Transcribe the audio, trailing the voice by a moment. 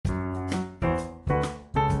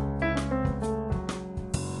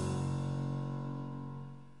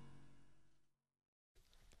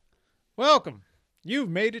Welcome.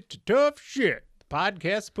 You've made it to Tough Shit, the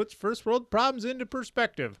podcast that puts first world problems into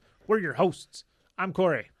perspective. We're your hosts. I'm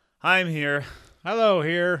Corey. I'm here. Hello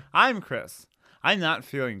here. I'm Chris. I'm not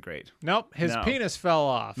feeling great. Nope, his penis fell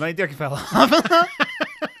off. My dick fell off.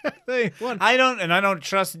 I don't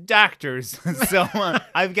trust doctors, so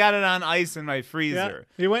I've got it on ice in my freezer.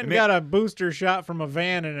 Yeah. He went and got a booster shot from a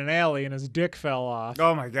van in an alley, and his dick fell off.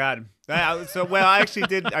 Oh my god! I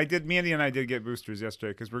did. Mandy and I did get boosters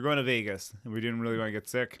yesterday because we're going to Vegas and we didn't really want to get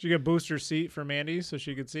sick. Did you get a booster seat for Mandy so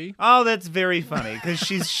she could see? Oh, that's very funny because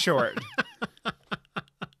she's short.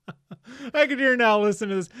 I could hear now. Listen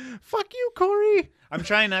to this. Fuck you, Corey. I'm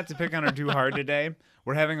trying not to pick on her too hard today.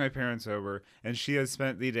 We're having my parents over, and she has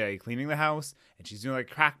spent the day cleaning the house, and she's doing like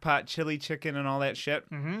crock-pot chili chicken and all that shit.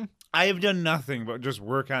 Mm-hmm. I have done nothing but just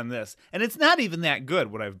work on this, and it's not even that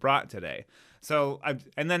good what I've brought today. So I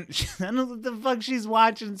don't know what the fuck she's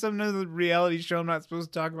watching, some new reality show I'm not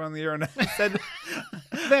supposed to talk about on the air, and I said,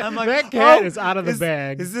 that cat is out of the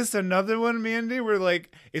bag. Is this another one, Mandy, where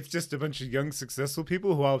like it's just a bunch of young successful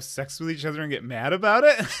people who all have sex with each other and get mad about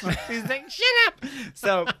it? She's like, shut up.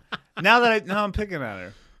 So now I'm picking on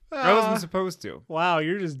her. I wasn't supposed to. Wow,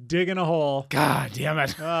 you're just digging a hole. God damn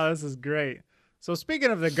it. Oh, this is great. So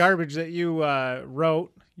speaking of the garbage that you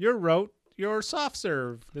wrote your soft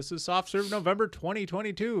serve. This is soft serve November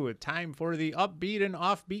 2022. A time for the upbeat and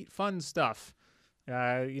offbeat fun stuff.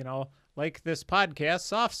 Like this podcast,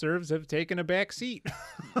 soft serves have taken a back seat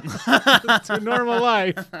to normal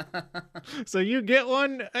life. So you get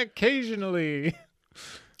one occasionally.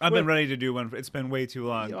 I've been ready to do one. It's been way too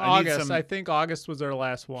long. I think August was our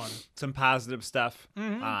last one. Some positive stuff.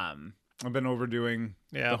 Mm-hmm. I've been overdoing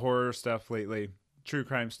the horror stuff lately, true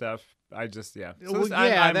crime stuff. I'm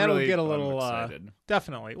that'll really get a little excited.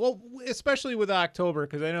 Definitely. Well, especially with October,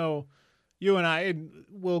 because I know you and I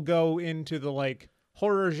will go into the like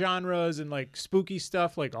horror genres and like spooky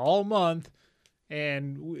stuff like all month,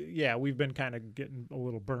 and we've been kind of getting a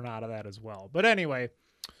little burnt out of that as well. But anyway,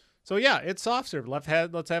 so it's soft serve. Let's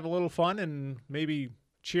have a little fun and maybe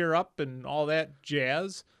cheer up and all that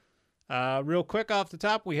jazz. Real quick off the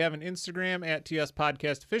top, we have an Instagram at TS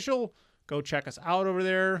Podcast Official. Go check us out over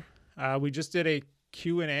there. We just did a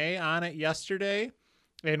Q&A on it yesterday,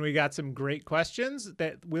 and we got some great questions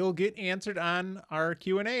that will get answered on our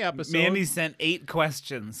Q&A episode. Mandy sent 8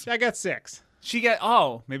 questions. I got 6. She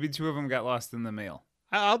got, maybe 2 of them got lost in the mail.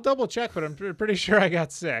 I'll double check, but I'm pretty sure I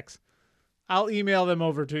got 6. I'll email them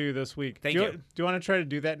over to you this week. Thank you. Do you want to try to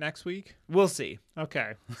do that next week? We'll see.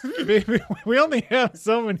 Okay. We only have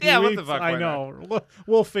so many weeks. What the fuck? I know.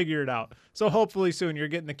 We'll figure it out. So hopefully soon you're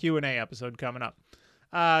getting the Q&A episode coming up.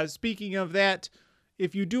 Speaking of that,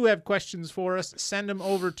 if you do have questions for us, send them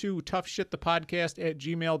over to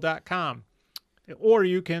toughshitthepodcast@gmail.com. Or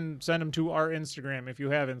you can send them to our Instagram if you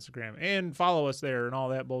have Instagram, and follow us there and all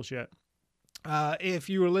that bullshit. If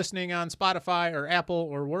you are listening on Spotify or Apple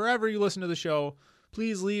or wherever you listen to the show,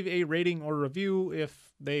 please leave a rating or review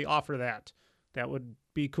if they offer that. That would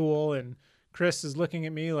be cool. And Chris is looking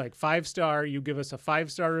at me like 5-star. You give us a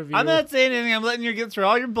 5-star review. I'm not saying anything. I'm letting you get through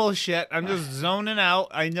all your bullshit. I'm just zoning out.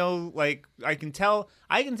 I know, like, I can tell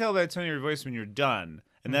by the tone of your voice when you're done,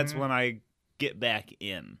 and that's when I get back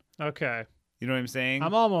in. Okay. You know what I'm saying?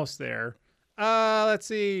 I'm almost there. Let's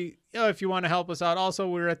see. If you want to help us out, also,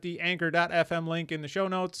 we're at the anchor.fm link in the show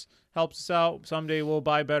notes. Helps us out. Someday we'll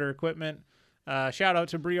buy better equipment. Shout out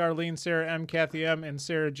to Brie Arlene, Sarah M, Kathy M, and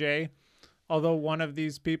Sarah J. Although one of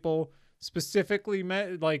these people specifically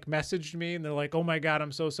messaged me, and they're like, oh my God,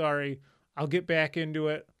 I'm so sorry. I'll get back into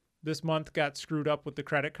it. This month got screwed up with the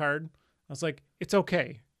credit card. I was like, it's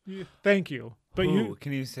okay. Thank you. But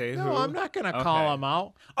can you say no, who? I'm not going to call them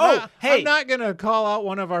out. Hey. I'm not going to call out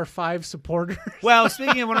one of our 5 supporters. Well,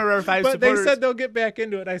 speaking of one of our 5 but supporters. They said they'll get back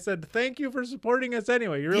into it. I said, thank you for supporting us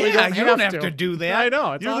anyway. You really you don't have to do that. I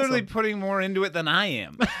know. It's You're awesome. literally putting more into it than I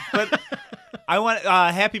am. But I want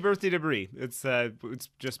happy birthday to Brie. It's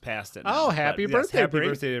just past it now. Oh, happy birthday, happy Brie.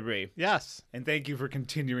 birthday to Brie. Yes. And thank you for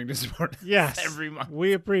continuing to support us every month.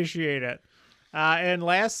 We appreciate it. And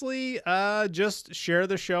lastly, just share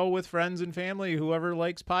the show with friends and family, whoever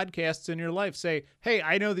likes podcasts in your life. Say, hey,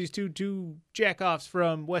 I know these two jackoffs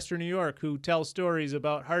from Western New York who tell stories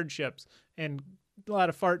about hardships and a lot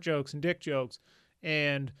of fart jokes and dick jokes.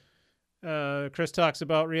 And Chris talks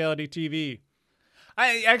about reality TV.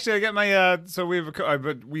 I got my so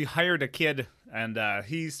we hired a kid, and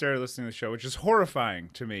he started listening to the show, which is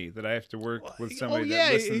horrifying to me that I have to work with somebody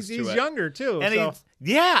that listens to it. He's younger too. And so.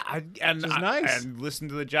 Nice. And listened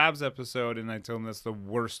to the Jobs episode, and I told him that's the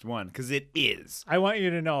worst one because it is. I want you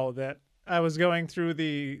to know that I was going through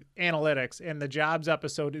the analytics, and the Jobs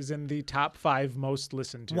episode is in the top 5 most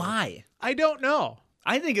listened to. Why? I don't know.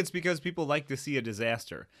 I think it's because people like to see a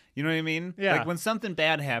disaster. You know what I mean? Yeah. Like when something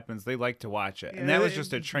bad happens, they like to watch it. And that was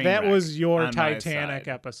just a train wreck. That was your on my Titanic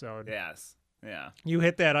side. episode. Yes. Yeah. You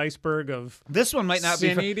hit that iceberg of This one might not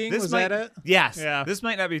sin be eating. This Was might, that it? Yes. Yeah. This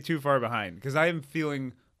might not be too far behind because I am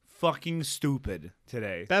feeling fucking stupid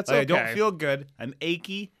today. That's like, I don't okay. feel good. I'm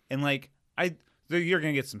achy and you're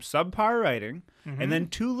gonna get some subpar writing Mm-hmm. and then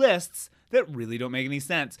 2 lists that really don't make any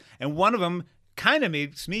sense. And one of them kind of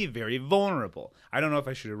makes me very vulnerable. I don't know if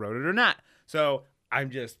I should have wrote it or not. So I'm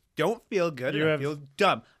just don't feel good and I feel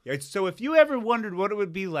dumb. So if you ever wondered what it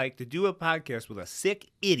would be like to do a podcast with a sick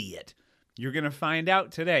idiot, you're going to find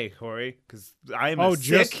out today, Corey, because I am a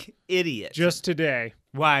sick idiot. Just today.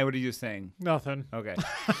 Why? What are you saying? Nothing. Okay.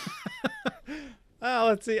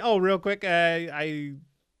 Let's see. Oh, real quick. I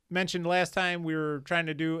mentioned last time we were trying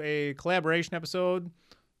to do a collaboration episode,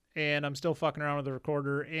 and I'm still fucking around with the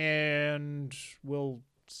recorder, and we'll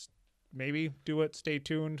maybe do it. Stay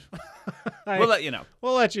tuned. We'll let you know.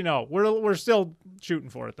 We'll let you know. We're still shooting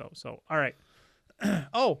for it, though. So, all right.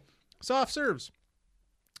 Oh, soft serves.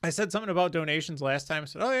 I said something about donations last time. I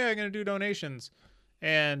said, oh, yeah, I'm going to do donations.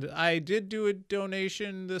 And I did do a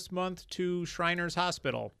donation this month to Shriners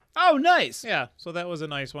Hospital. Oh, nice. Yeah, so that was a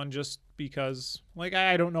nice one just because, like,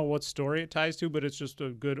 I don't know what story it ties to, but it's just a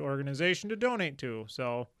good organization to donate to.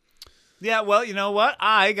 So, Yeah, well, you know what?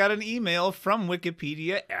 I got an email from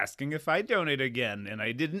Wikipedia asking if I donate again, and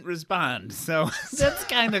I didn't respond. So that's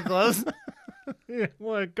kind of close. yeah,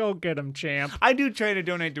 well, go get them, champ. I do try to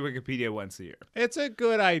donate to Wikipedia once a year. It's a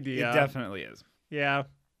good idea. It definitely is. Yeah.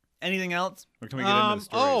 Anything else? Or can we get into the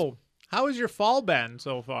stories? Oh, how has your fall been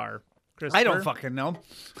so far, Christopher? I don't fucking know.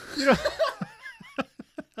 You know,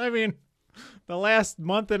 I mean, the last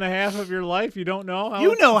month and a half of your life, you don't know how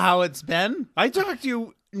You know how it's been. I talk to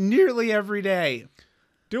you nearly every day.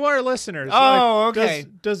 Do our listeners. Oh, okay.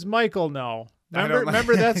 Does Michael know? I don't know.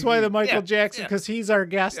 Remember that's why the Michael Yeah, Jackson, because he's our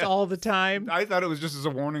guest all the time. I thought it was just as a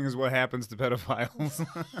warning as what happens to pedophiles.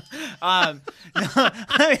 No,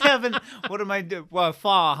 I haven't. What am I doing? Well,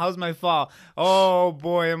 fall. How's my fall? Oh,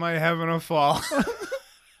 boy, am I having a fall.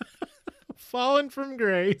 Fallen from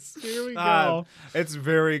grace. Here we go. It's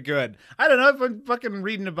very good. I don't know. I've been fucking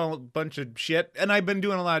reading about a bunch of shit, and I've been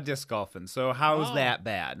doing a lot of disc golfing. So how's that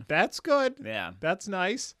bad? That's good. Yeah. That's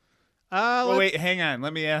nice. Well, wait, hang on.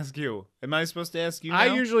 Let me ask you. Am I supposed to ask you now? I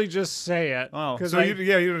usually just say it. Oh, so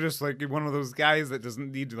you're just like one of those guys that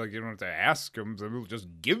doesn't need to, like, you don't have to ask them. So we'll just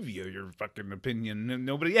give you your fucking opinion, and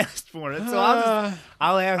nobody asked for it. So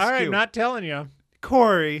I'll ask you. All right, not telling you.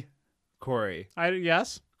 Corey.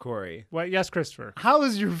 Yes? Corey. What? Yes, Christopher. How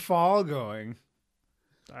is your fall going?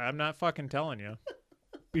 I'm not fucking telling you.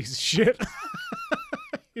 Piece of shit.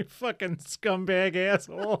 You fucking scumbag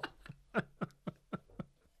asshole.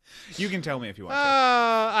 You can tell me if you want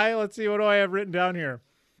to. Let's see, what do I have written down here?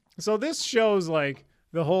 So this shows like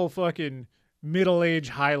the whole fucking middle-age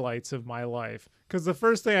highlights of my life. Because the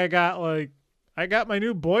first thing I got my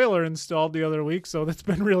new boiler installed the other week, so that's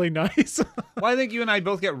been really nice. Well, I think you and I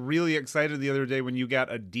both got really excited the other day when you got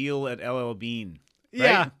a deal at LL Bean. Right?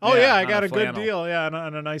 Yeah. Oh, yeah, I on got a good flannel. deal. Yeah,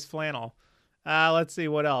 on a nice flannel. Let's see,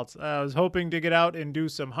 what else? I was hoping to get out and do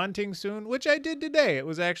some hunting soon, which I did today. It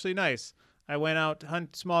was actually nice. I went out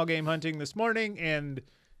small game hunting this morning, and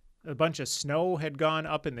a bunch of snow had gone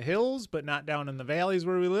up in the hills, but not down in the valleys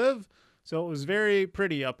where we live. So it was very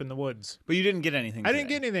pretty up in the woods. But you didn't get anything. I didn't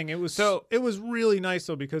get anything. It was really nice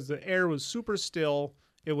though, because the air was super still.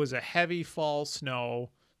 It was a heavy fall snow,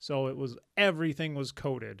 so everything was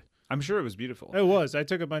coated. I'm sure it was beautiful. It was. I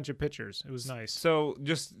took a bunch of pictures. It was nice. So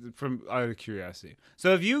just from out of curiosity,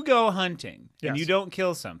 so if you go hunting and Yes. you don't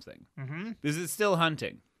kill something, Mm-hmm. is it still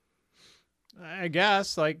hunting? I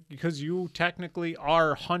guess, because you technically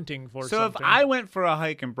are hunting for So something. if I went for a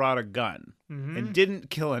hike and brought a gun Mm-hmm. and didn't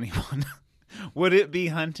kill anyone, would it be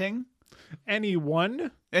hunting?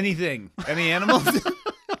 Anyone? Anything? Any animals?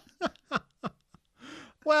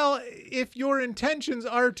 Well, if your intentions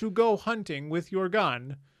are to go hunting with your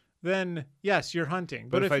gun, then yes, you're hunting.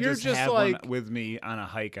 But if I you're just have like one with me on a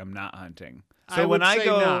hike, I'm not hunting. I So when would I say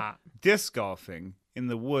go not. disc golfing in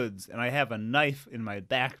the woods and I have a knife in my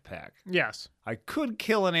backpack, yes. I could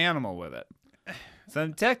kill an animal with it. So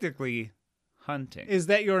I'm technically hunting. Is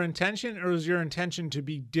that your intention, or is your intention to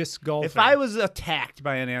be disc golfing? If I was attacked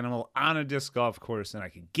by an animal on a disc golf course and I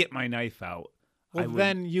could get my knife out, well,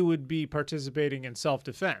 then you would be participating in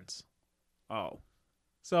self-defense. Oh.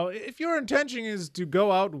 So if your intention is to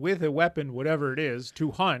go out with a weapon, whatever it is,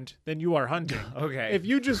 to hunt, then you are hunting. Okay. If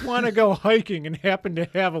you just want to go hiking and happen to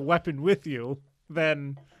have a weapon with you,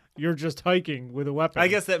 then You're just hiking with a weapon. I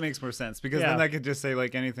guess that makes more sense because Yeah. then I could just say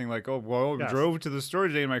like anything like, oh, well, I Yes. drove to the store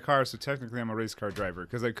today in my car, so technically I'm a race car driver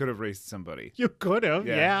because I could have raced somebody. You could have.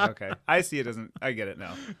 Yeah. Okay. I see it doesn't. I get it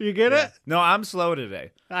now. You get Yeah. it? No, I'm slow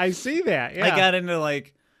today. I see that. Yeah. I got into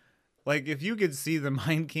like if you could see the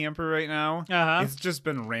Mind Camper right now, Uh-huh. it's just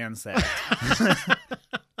been ransacked.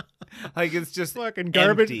 Like it's just fucking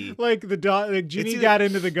garbage. empty. Like the dog. Like Ginny either- got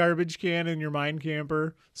into the garbage can in your Mind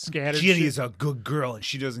Camper. Scattered. Ginny shit. is a good girl and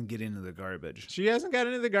she doesn't get into the garbage. She hasn't got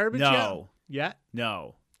into the garbage No. yet.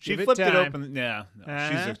 No. She Give it flipped it time. open. Yeah. No,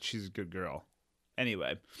 Uh-huh. she's a good girl.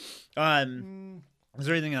 Anyway. Is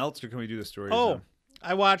there anything else or can we do the story? Oh,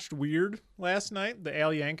 I watched Weird last night. The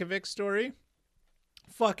Al Yankovic story.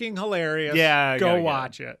 Fucking hilarious. Yeah, I go gotta get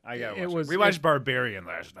watch it. I got it. Was we watched Barbarian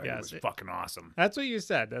last night. Yes, it was it- fucking awesome. That's what you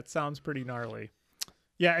said. That sounds pretty gnarly.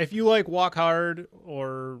 Yeah, if you like Walk Hard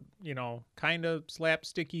or, kind of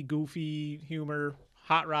slapsticky, goofy humor,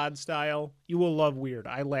 Hot Rod style, you will love Weird.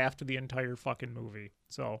 I laughed the entire fucking movie.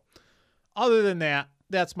 So, other than that,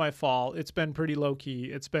 that's my fall. It's been pretty low key.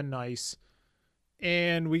 It's been nice.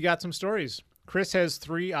 And we got some stories. Chris has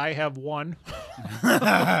 3, I have 1.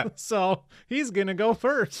 So, he's going to go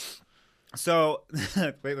first. So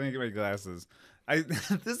wait, let me get my glasses.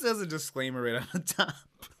 This has a disclaimer right on the top.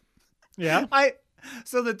 Yeah.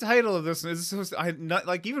 So the title of this is not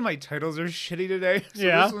like even my titles are shitty today. So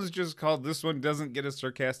Yeah. this one's just called "This One Doesn't Get a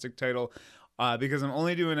Sarcastic Title," because I'm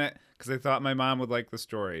only doing it because I thought my mom would like the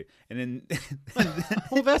story, and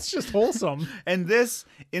Well, that's just wholesome. and this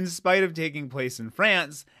in spite of taking place in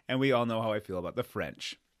France, and we all know how I feel about the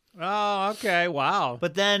French. Oh, okay. Wow.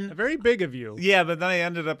 But then Very big of you. yeah, but then I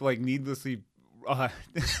ended up like needlessly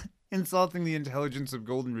insulting the intelligence of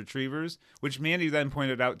golden retrievers, which Mandy then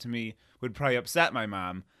pointed out to me would probably upset my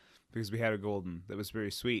mom because we had a golden that was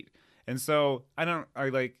very sweet. And so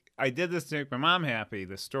I did this to make my mom happy.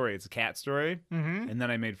 This story, it's a cat story, and then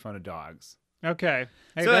I made fun of dogs. Okay.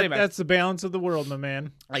 Hey, So anyway. that's the balance of the world, my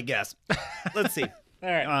man. I guess. Let's see. All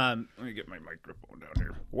right. Let me get my microphone down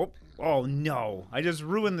here. Whoop. Oh no, I just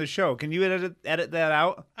ruined the show. Can you edit that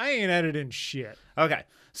out? I ain't editing shit. Okay,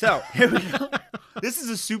 so here we go. This is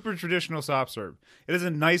a super traditional soft serve. It is a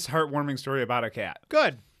nice, heartwarming story about a cat.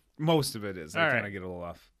 Good. Most of it is. I All kind right. of get a little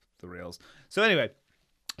off the rails. So anyway,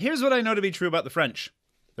 here's what I know to be true about the French.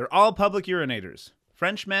 They're all public urinators.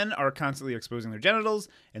 French men are constantly exposing their genitals,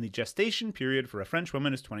 and the gestation period for a French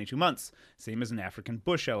woman is 22 months, same as an African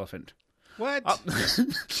bush elephant. What?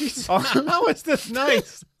 Jesus. How is this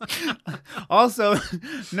nice? Also,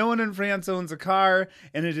 no one in France owns a car,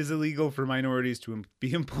 and it is illegal for minorities to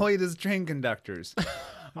be employed as train conductors.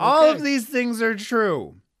 All of Okay. these things are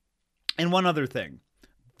true. And one other thing.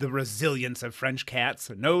 The resilience of French cats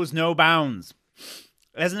knows no bounds.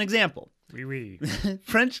 As an example, Wee wee.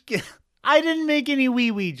 French I didn't make any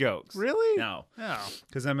wee-wee jokes. Really? No, Oh.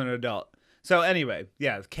 because I'm an adult. So anyway,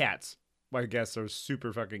 yeah, cats, I guess, are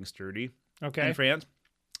super fucking sturdy Okay. in France.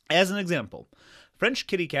 As an example, French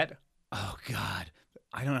kitty cat. Oh, God.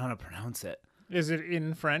 I don't know how to pronounce it. Is it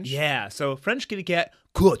in French? Yeah, so French kitty cat,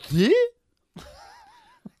 Cookie?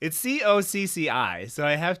 It's Cocci, so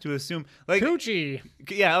I have to assume like Coochie.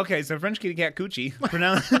 yeah, okay, so French kitty cat coochie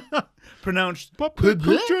pronounced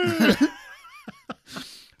Coochie.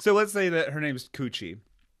 So let's say that her name's Coochie.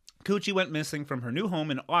 Coochie went missing from her new home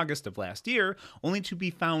in August of last year, only to be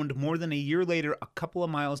found more than a year later a couple of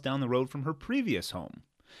miles down the road from her previous home.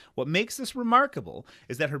 What makes this remarkable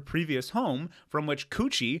is that her previous home, from which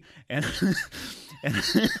Coochie and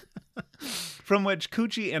from which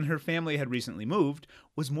Coochie and her family had recently moved,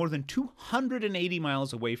 was more than 280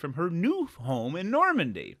 miles away from her new home in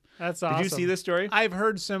Normandy. That's awesome. Did you see this story? I've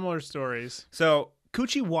heard similar stories. So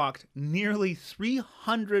Coochie walked nearly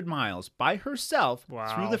 300 miles by herself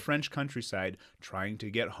Wow. through the French countryside trying to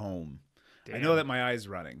get home. I Damn. know that my eye's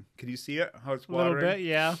running. Can you see it? How it's A little watering? bit,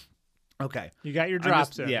 yeah. Okay. You got your I'm drops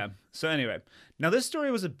just- in. Yeah. So anyway, now this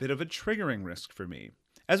story was a bit of a triggering risk for me.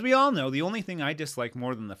 As we all know, the only thing I dislike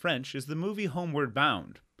more than the French is the movie Homeward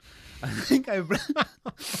Bound. I think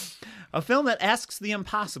a film that asks the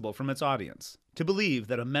impossible from its audience. To believe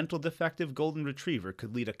that a mental defective golden retriever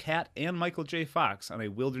could lead a cat and Michael J. Fox on a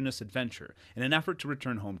wilderness adventure in an effort to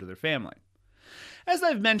return home to their family. As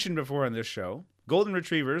I've mentioned before on this show, golden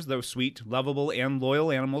retrievers, though sweet, lovable, and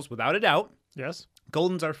loyal animals without a doubt, Yes.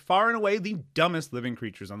 Goldens are far and away the dumbest living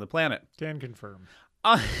creatures on the planet. Can confirm.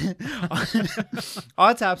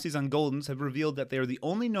 Autopsies on Goldens have revealed that they are the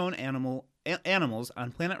only known animal animals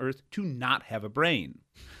on planet Earth to not have a brain.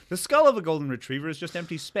 The skull of a golden retriever is just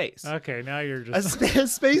empty space. Okay, now you're A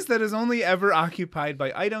just. space that is only ever occupied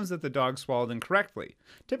by items that the dog swallowed incorrectly.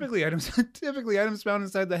 Typically, items found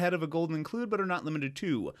inside the head of a golden include, but are not limited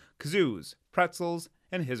to, kazoos, pretzels,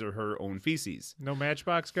 and his or her own feces. No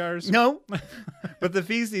Matchbox cars? No, but the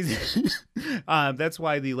feces, that's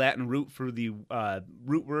why the Latin root for the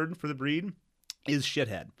root word for the breed is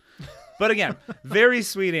shithead. But again, very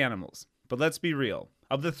sweet animals. But let's be real.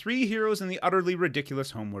 Of the 3 heroes in the utterly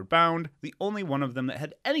ridiculous Homeward Bound, the only one of them that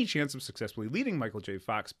had any chance of successfully leading Michael J.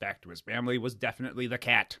 Fox back to his family was definitely the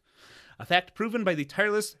cat. A fact proven by the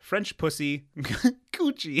tireless French pussy,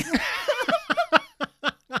 Coochie.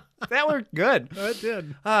 That worked good. It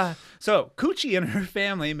did. So, Coochie and her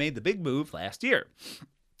family made the big move last year.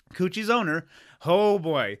 Coochie's owner, oh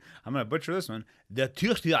boy, I'm going to butcher this one, the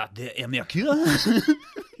Turcia de America.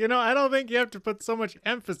 You know, I don't think you have to put so much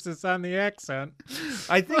emphasis on the accent.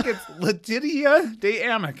 I think it's Letitia de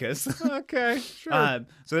Amicus. Okay, sure.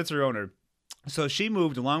 So that's her owner. So she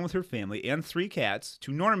moved along with her family and 3 cats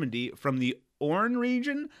to Normandy from the Orne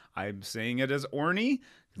region. I'm saying it as Orny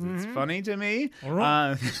because it's funny to me.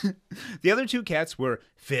 The other 2 cats were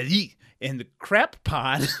Ferry and the Crap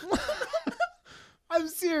Pod. I'm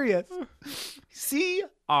serious. Crapaud.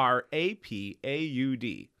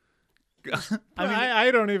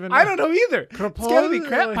 I don't even know. I don't know either. It's gotta be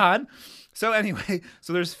Crap Really? Pod. So anyway,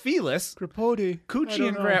 so there's Felis, Crapody. Coochie,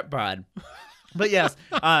 and Crap Pod. But yes,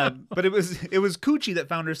 but it was Coochie that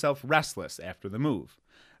found herself restless after the move.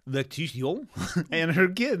 Letitia and her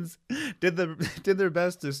kids did their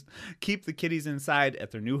best to keep the kitties inside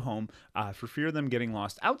at their new home for fear of them getting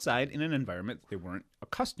lost outside in an environment they weren't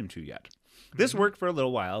accustomed to yet. This worked for a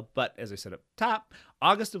little while, but as I said up top,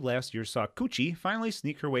 August of last year saw Coochie finally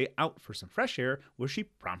sneak her way out for some fresh air where she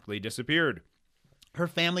promptly disappeared. Her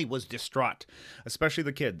family was distraught, especially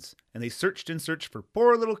the kids, and they searched and searched for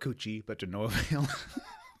poor little Coochie, but to no avail.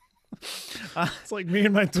 It's like me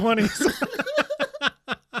in my 20s.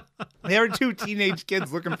 There were 2 teenage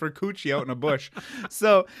kids looking for Coochie out in a bush.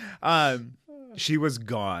 So she was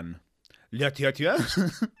gone. Letitia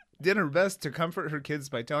did her best to comfort her kids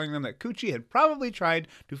by telling them that Coochie had probably tried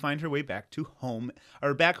to find her way back home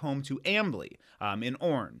to Ambly in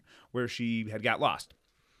Orne, where she had got lost.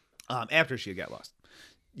 After she had got lost.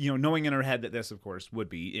 You know, knowing in her head that this, of course, would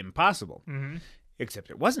be impossible. Mm-hmm. Except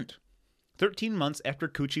it wasn't. 13 months after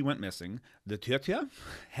Coochie went missing, the Letitia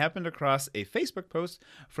happened across a Facebook post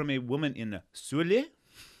from a woman in Soule,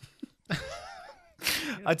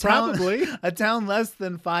 a town less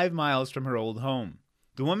than 5 miles from her old home.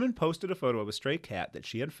 The woman posted a photo of a stray cat that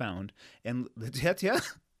she had found, and Letitia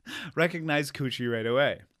recognized Coochie right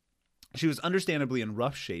away. She was understandably in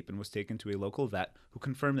rough shape and was taken to a local vet who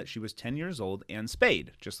confirmed that she was 10 years old and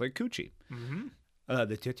spayed, just like Coochie. Mm-hmm.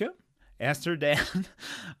 Letitia asked her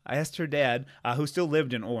dad, who still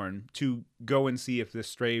lived in Orne, to go and see if this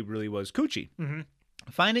stray really was Coochie. Mm-hmm.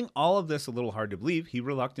 Finding all of this a little hard to believe, he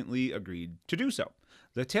reluctantly agreed to do so.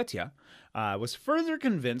 Letitia was further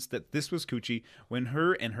convinced that this was Coochie when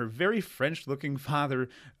her and her very French-looking father,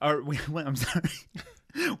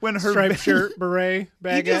 when her Striped shirt, beret,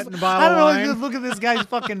 baguette, and a bottle I don't know. of wine. Just look at this guy's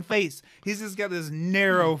fucking face. He's just got this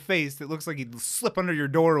narrow face that looks like he'd slip under your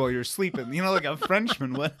door while you're sleeping. You know, like a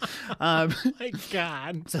Frenchman would. My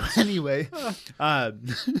God. So anyway, oh,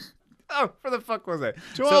 where the fuck was I?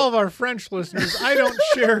 To all of our French listeners, I don't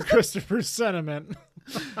share Christopher's sentiment.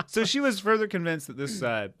 So she was further convinced that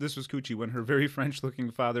this was Coochie when her very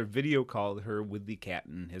French-looking father video called her with the cat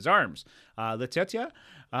in his arms. Letitia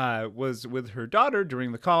was with her daughter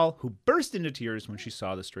during the call, who burst into tears when she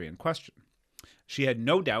saw the stray in question. She had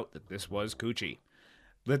no doubt that this was Coochie.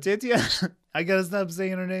 Letitia, I gotta stop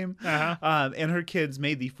saying her name, and her kids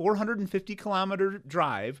made the 450-kilometer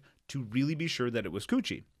drive to really be sure that it was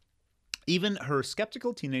Coochie. Even her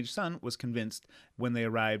skeptical teenage son was convinced when they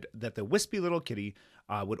arrived that the wispy little kitty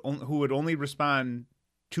who would only respond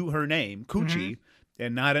to her name, Coochie,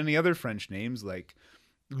 and not any other French names like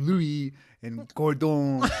Louis and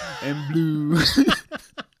Cordon and Blue.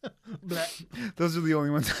 Those are the only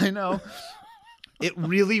ones I know. It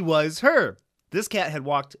really was her. This cat had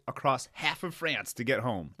walked across half of France to get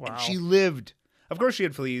home. Wow. And she lived. Of course, she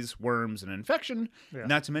had fleas, worms, and infection, Yeah.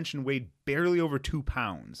 not to mention weighed barely over 2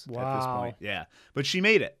 pounds at this Wow. point. Yeah, but she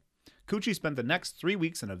made it. Coochie spent the next 3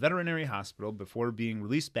 weeks in a veterinary hospital before being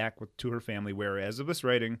released back to her family, where, as of this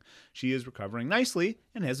writing, she is recovering nicely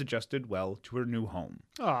and has adjusted well to her new home.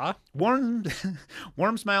 Aw. Warm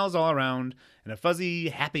smiles all around, and a fuzzy,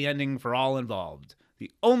 happy ending for all involved.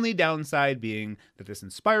 The only downside being that this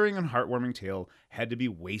inspiring and heartwarming tale had to be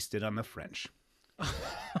wasted on the French.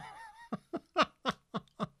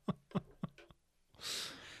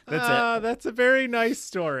 That's it. That's a very nice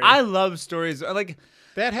story. I love stories. Like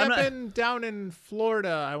that happened down in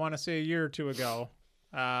Florida, I want to say a year or two ago.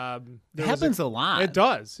 It happens a lot. It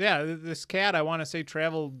does. Yeah. This cat, I want to say,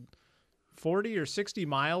 traveled 40 or 60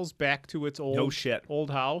 miles back to its old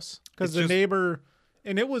house. Because the neighbor,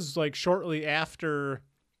 and it was like shortly after, it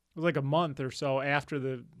was like a month or so after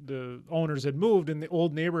the owners had moved, and the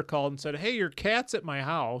old neighbor called and said, "Hey, your cat's at my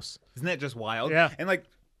house." Isn't that just wild? Yeah. And like,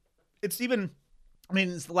 it's even, I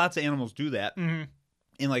mean, lots of animals do that. Mm-hmm.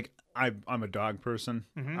 And like, I'm a dog person,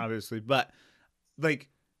 obviously, but like,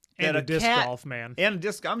 and a disc golf man. And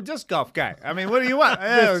I'm a disc golf guy. I mean, what do you want?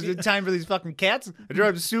 Is it time for these fucking cats? I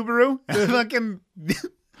drive a Subaru. Fucking.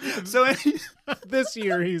 So this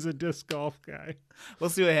year he's a disc golf guy. We'll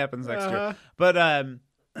see what happens next year. But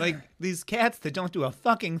like these cats that don't do a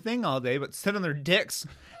fucking thing all day but sit on their dicks,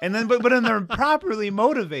 and then but when they're properly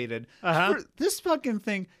motivated, this fucking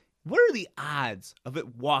thing. What are the odds of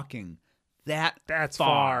it walking that's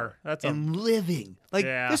far? And living like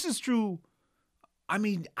this is true. I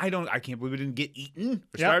mean, I can't believe it didn't get eaten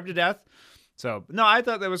or starved to death. So, no, I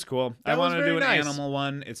thought that was cool. I want to do an animal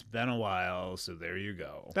one. It's been a while, so there you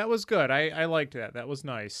go. That was good. I liked that. That was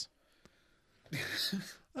nice.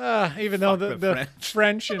 Even though the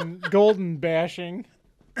French and golden bashing.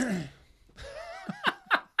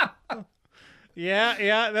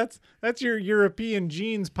 Yeah, that's your European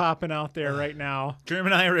genes popping out there right now.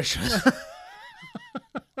 German Irish.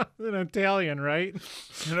 An Italian, right?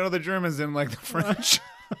 You know the Germans didn't like the French.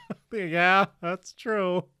 Yeah, that's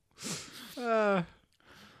true. So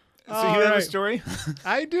you have a story?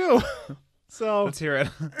 I do. So let's hear it.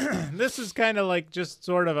 This is kind of like just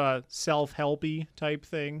sort of a self-helpy type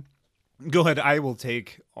thing. Go ahead. I will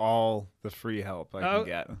take all the free help I can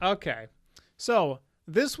get. Okay. So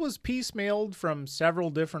this was piecemealed from several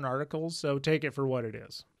different articles, so take it for what it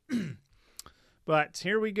is. But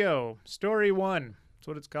here we go. Story 1. That's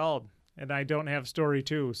what it's called. And I don't have story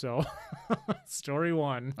 2, so story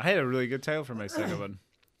 1. I had a really good title for my second one.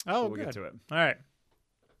 Oh, we'll good. Get to it. All right.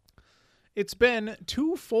 It's been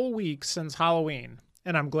 2 full weeks since Halloween,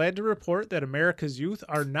 and I'm glad to report that America's youth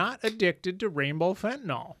are not addicted to rainbow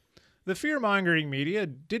fentanyl. The fear-mongering media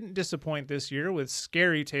didn't disappoint this year with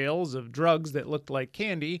scary tales of drugs that looked like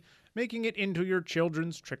candy making it into your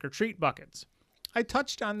children's trick-or-treat buckets. I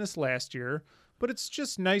touched on this last year, but it's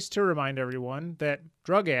just nice to remind everyone that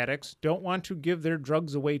drug addicts don't want to give their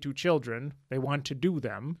drugs away to children, they want to do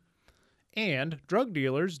them. And drug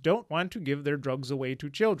dealers don't want to give their drugs away to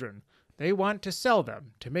children. They want to sell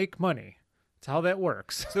them to make money. That's how that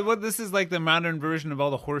works. So this is like the modern version of all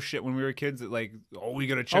the horse shit when we were kids that like, we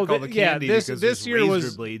got to check all the candy because this year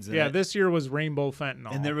was blades in it. This year was rainbow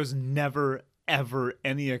fentanyl. And there was never ever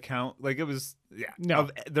any account like it was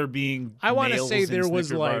of there being I want to say there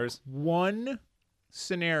was like bars. One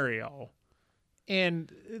scenario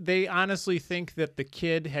and they honestly think that the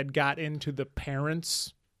kid had got into the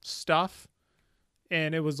parents' stuff.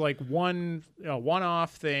 And it was like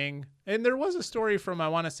one-off thing. And there was a story from, I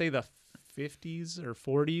want to say, the 50s or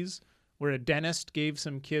 40s where a dentist gave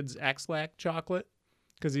some kids X-Lac chocolate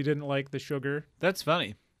because he didn't like the sugar. That's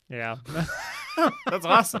funny. Yeah. That's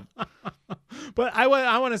awesome. But I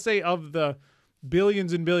want to say of the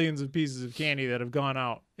billions and billions of pieces of candy that have gone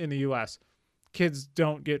out in the U.S., kids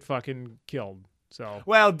don't get fucking killed. So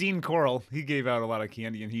well, Dean Corll, he gave out a lot of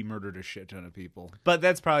candy and he murdered a shit ton of people. But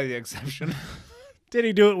that's probably the exception. Did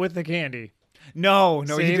he do it with the candy? No,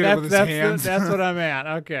 See, he did it with his hands. That's what I'm at.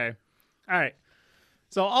 Okay. All right.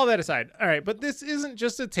 So all that aside, all right, but this isn't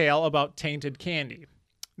just a tale about tainted candy.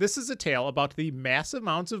 This is a tale about the massive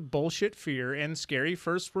amounts of bullshit fear and scary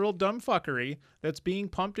first world dumbfuckery that's being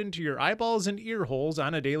pumped into your eyeballs and ear holes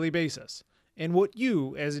on a daily basis, and what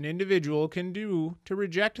you as an individual can do to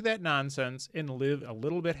reject that nonsense and live a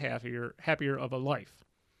little bit happier of a life.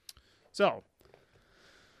 So,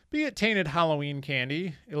 be it tainted Halloween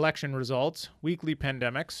candy, election results, weekly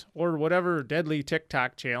pandemics, or whatever deadly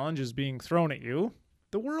TikTok challenge is being thrown at you,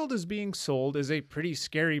 the world is being sold as a pretty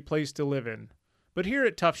scary place to live in. But here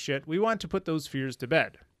at Tough Shit, we want to put those fears to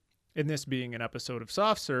bed. In this being an episode of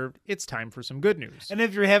Soft Served, it's time for some good news. And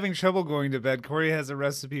if you're having trouble going to bed, Corey has a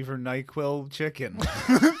recipe for NyQuil chicken.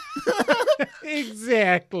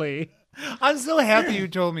 Exactly. I'm so happy you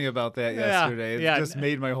told me about that yesterday. It just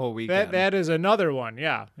made my whole weekend. That is another one.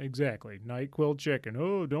 Yeah, exactly. NyQuil chicken.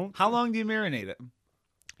 Oh, don't. How long do you marinate it?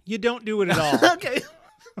 You don't do it at all. Okay.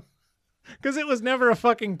 Because it was never a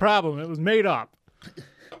fucking problem. It was made up.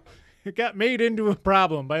 It got made into a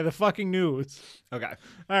problem by the fucking news. Okay.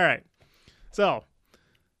 All right. So,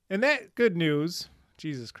 and that good news.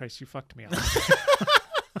 Jesus Christ, you fucked me up.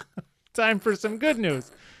 Time for some good news.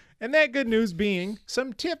 And that good news being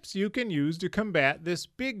some tips you can use to combat this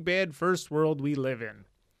big bad first world we live in.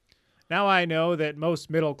 Now I know that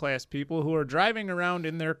most middle-class people who are driving around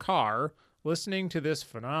in their car listening to this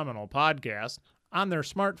phenomenal podcast on their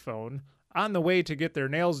smartphone on the way to get their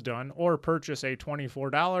nails done or purchase a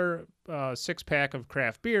 $24 six-pack of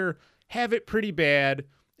craft beer have it pretty bad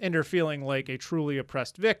and are feeling like a truly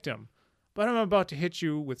oppressed victim. But I'm about to hit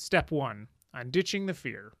you with step 1 on ditching the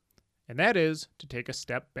fear, and that is to take a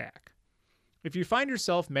step back. If you find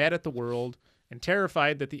yourself mad at the world and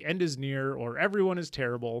terrified that the end is near or everyone is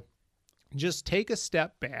terrible, just take a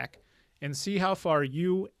step back and see how far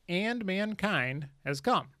you and mankind has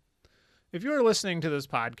come. If you are listening to this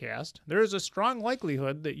podcast, there is a strong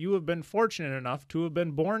likelihood that you have been fortunate enough to have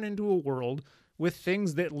been born into a world with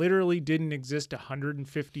things that literally didn't exist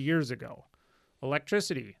 150 years ago.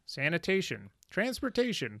 Electricity, sanitation,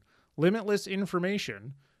 transportation, limitless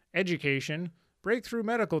information, education, breakthrough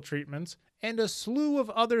medical treatments, and a slew of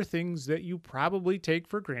other things that you probably take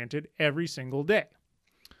for granted every single day.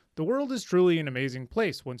 The world is truly an amazing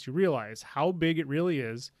place once you realize how big it really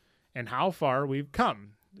is and how far we've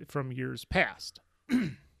come from years past.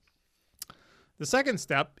 The second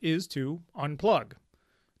step is to unplug.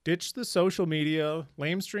 Ditch the social media,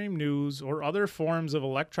 lamestream news, or other forms of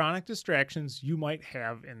electronic distractions you might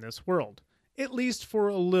have in this world, at least for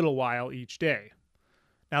a little while each day.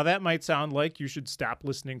 Now that might sound like you should stop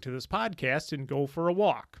listening to this podcast and go for a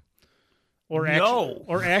walk. Or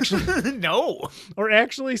actually No. Or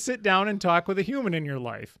actually sit down and talk with a human in your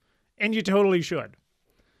life. And you totally should.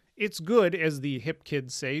 It's good, as the hip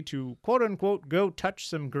kids say, to quote-unquote go touch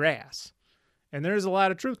some grass. And there's a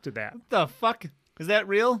lot of truth to that. What the fuck? Is that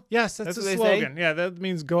real? Yes, that's the what they slogan. say? Yeah, that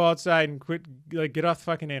means go outside and quit, get off the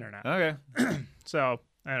fucking internet. Okay. So,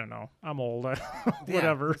 I don't know. I'm old.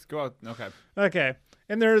 Whatever. Yeah, let's go out. Okay. Okay.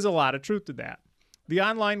 And there is a lot of truth to that. The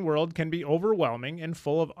online world can be overwhelming and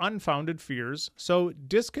full of unfounded fears, so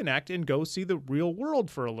disconnect and go see the real world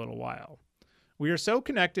for a little while. We are so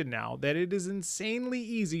connected now that it is insanely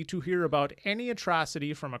easy to hear about any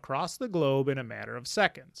atrocity from across the globe in a matter of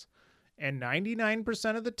seconds. And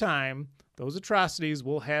 99% of the time, those atrocities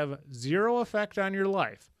will have zero effect on your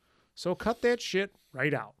life. So cut that shit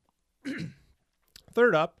right out.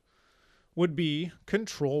 Third up would be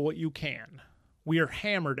control what you can. We are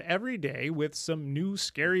hammered every day with some new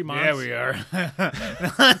scary monsters. Yeah, we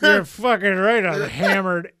are. You're fucking right. I'm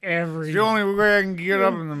hammered every It's the only way I can get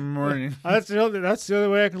up in the morning. That's the only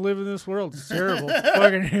way I can live in this world. It's terrible.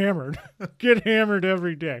 Fucking hammered. Get hammered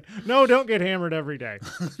every day. No, don't get hammered every day.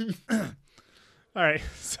 All right.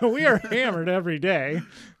 So we are hammered every day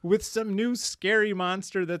with some new scary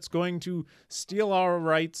monster that's going to steal our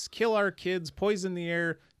rights, kill our kids, poison the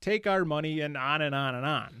air, take our money, and on and on and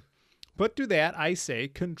on. But to that, I say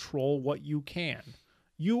control what you can.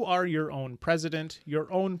 You are your own president,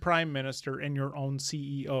 your own prime minister, and your own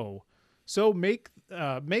CEO. So make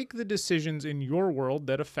the decisions in your world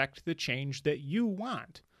that affect the change that you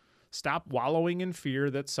want. Stop wallowing in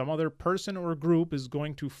fear that some other person or group is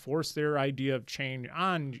going to force their idea of change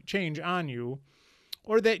on you,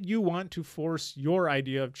 or that you want to force your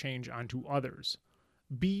idea of change onto others.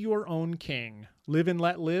 Be your own king. Live and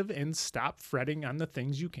let live, and stop fretting on the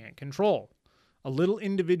things you can't control. A little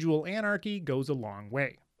individual anarchy goes a long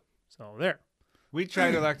way. So there. We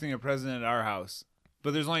tried electing a president at our house,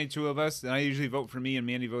 but there's only 2 of us, and I usually vote for me, and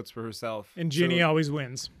Mandy votes for herself. And Ginny always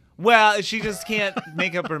wins. Well, she just can't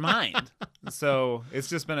make up her mind. So it's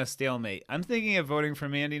just been a stalemate. I'm thinking of voting for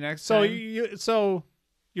Mandy next time. So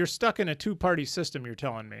you're stuck in a 2-party system, you're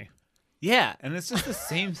telling me. Yeah, and it's just the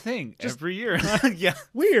same thing every year. Yeah.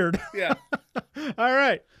 Weird. Yeah. All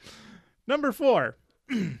right. Number 4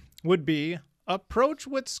 would be approach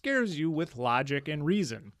what scares you with logic and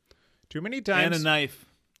reason. Too many times. And a knife.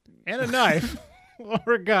 And a knife.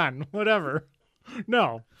 Or a gun. Whatever.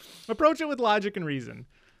 No. Approach it with logic and reason.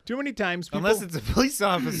 Too many times people... Unless it's a police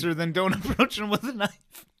officer, then don't approach him with a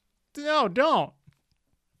knife. No, don't.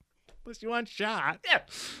 Unless you want shot. Yeah.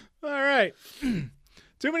 All right.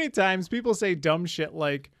 Too many times people say dumb shit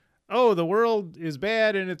like, oh, the world is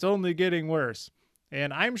bad and it's only getting worse.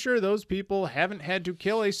 And I'm sure those people haven't had to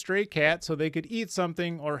kill a stray cat so they could eat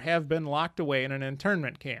something or have been locked away in an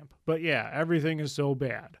internment camp. But yeah, everything is so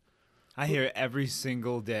bad. I hear it every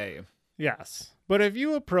single day. Yes. But if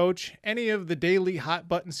you approach any of the daily hot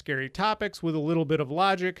button scary topics with a little bit of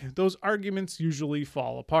logic, those arguments usually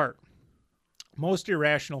fall apart. Most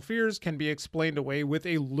irrational fears can be explained away with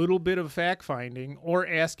a little bit of fact-finding or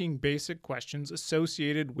asking basic questions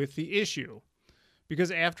associated with the issue.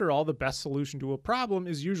 Because after all, the best solution to a problem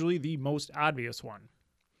is usually the most obvious one.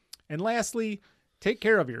 And lastly, take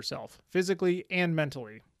care of yourself, physically and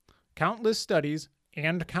mentally. Countless studies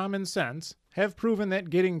and common sense have proven that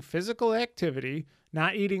getting physical activity,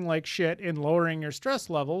 not eating like shit, and lowering your stress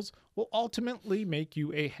levels will ultimately make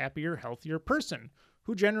you a happier, healthier person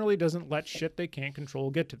who generally doesn't let shit they can't control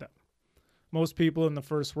get to them. Most people in the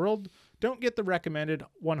first world don't get the recommended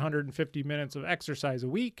 150 minutes of exercise a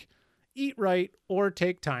week, eat right, or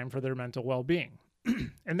take time for their mental well-being.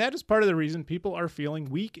 And that is part of the reason people are feeling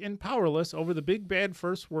weak and powerless over the big bad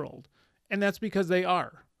first world. And that's because they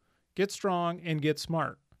are. Get strong and get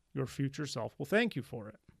smart. Your future self will thank you for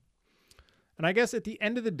it. And I guess at the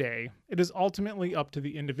end of the day, it is ultimately up to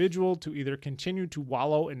the individual to either continue to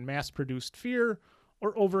wallow in mass-produced fear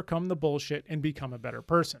or overcome the bullshit and become a better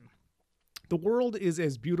person. The world is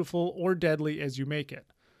as beautiful or deadly as you make it.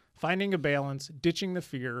 Finding a balance, ditching the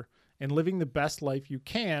fear, and living the best life you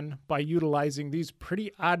can by utilizing these pretty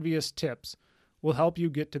obvious tips will help you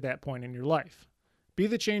get to that point in your life. Be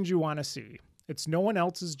the change you want to see. It's no one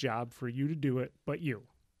else's job for you to do it but you.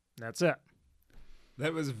 That's it.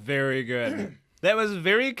 That was very good. That was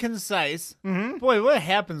very concise. Mm-hmm. Boy, what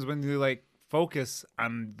happens when you like focus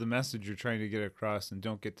on the message you're trying to get across and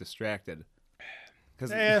don't get distracted?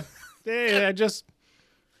 Because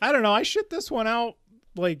I don't know. I shit this one out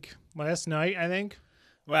like last night, I think.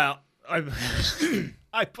 well,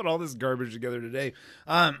 I put all this garbage together today.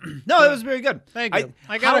 No, it was very good. Thank you.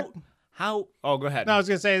 How? Oh, go ahead. No, I was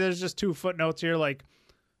gonna say there's just 2 footnotes here. Like,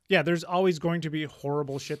 yeah, there's always going to be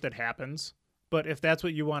horrible shit that happens, but if that's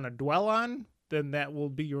what you want to dwell on, then that will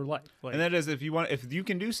be your life. Like, And that is if you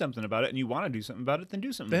can do something about it and you want to do something about it, then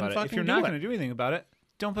do something Then about it. If fucking you're do not it. going to do anything about it,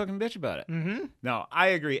 don't fucking bitch about it. mm-hmm. No, I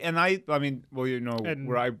agree. And I mean, well, you know And-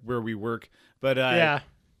 where we work, but Yeah.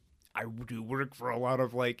 I do work for a lot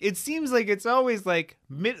of like. It seems like it's always like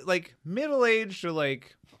middle aged or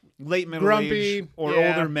like late middle Grumpy, age or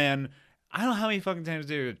yeah. older men. I don't know how many fucking times,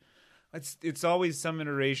 dude. It's always some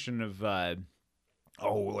iteration of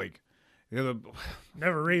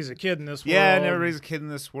Never raise a kid in this world. yeah, never raise a kid in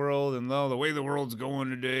this world, and the way the world's going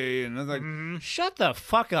today, and I was like, shut the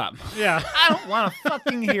fuck up. Yeah. I don't want to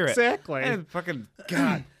fucking hear it. Exactly. And fucking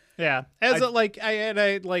God. Yeah. I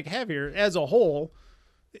have here as a whole,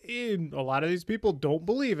 a lot of these people don't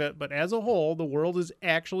believe it, but as a whole, the world is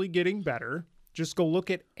actually getting better. Just go look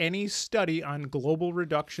at any study on global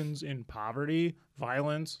reductions in poverty,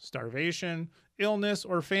 violence, starvation, illness,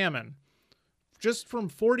 or famine. Just from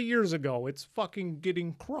 40 years ago, it's fucking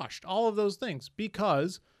getting crushed. All of those things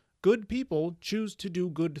because good people choose to do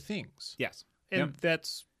good things. Yes. And Yep.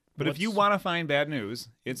 that's But if you want to find bad news,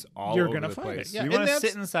 it's all You're over gonna the find place. it. Yeah, You and want to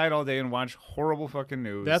that's- sit inside all day and watch horrible fucking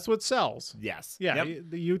news. that's what sells. yes. Yeah, Yep.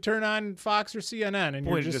 you turn on Fox or CNN and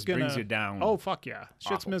Boy, you're it just just gonna brings you down. Oh fuck yeah,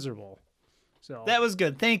 shit's Awful. miserable. So That was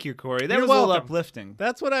good. Thank you, Corey. That You're was a little welcome. uplifting.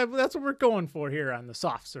 that's what we're going for here on the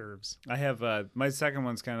soft serves. I have my second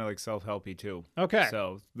one's kind of like self-helpy too. Okay.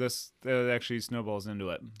 So this actually snowballs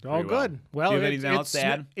into it. Oh, pretty good. Well, Do you have anything else to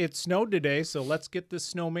add? It snowed today, so let's get this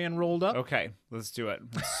snowman rolled up. Okay, let's do it.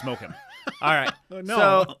 Let's smoke him. All right. No,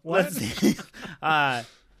 So what? let's see.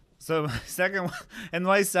 So my second one, and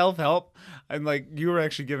my self-help, and like you were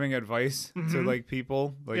actually giving advice to like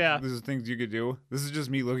people. Like Yeah. this is things you could do. This is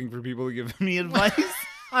just me looking for people to give me advice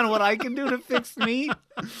on what I can do to fix me.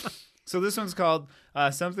 So this one's called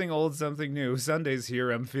Something Old, Something New. Sunday's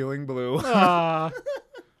here. I'm feeling blue. Aw.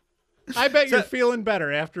 I bet you're feeling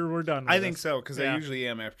better after we're done with I think this. so, because I Yeah. usually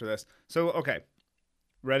am after this. So, okay.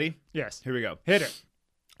 Ready? Yes. Here we go. Hit it.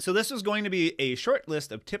 So this is going to be a short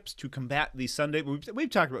list of tips to combat the Sunday. We've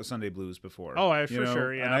talked about Sunday blues before. Oh, you for know,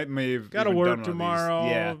 sure, yeah. And I may have Gotta even work done one of these. tomorrow,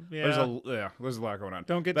 Yeah. yeah. There's a lot going on.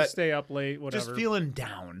 Don't get But to stay up late, whatever. Just feeling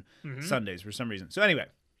down Mhm. Sundays for some reason. So anyway,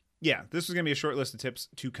 yeah, this is going to be a short list of tips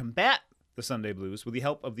to combat the Sunday blues with the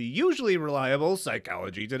help of the usually reliable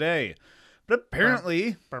Psychology Today. But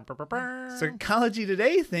apparently, Brr, brr, brr, brr. Psychology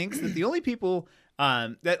Today thinks that only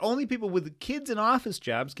people with kids in office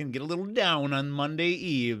jobs can get a little down on Monday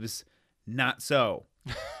eves. Not so.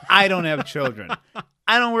 I don't have children.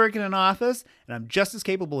 I don't work in an office, and I'm just as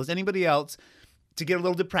capable as anybody else to get a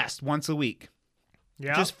little depressed once a week.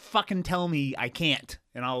 Yeah. Just fucking tell me I can't,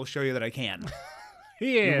 and I'll show you that I can.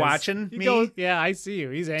 he is. watching He me? goes, yeah, I see you.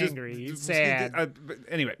 He's Just- angry. He's sad. But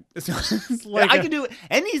anyway, like I a- can do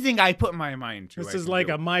anything I put my mind to. This I is can like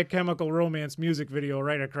do. a My Chemical Romance music video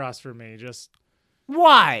right across from me. Just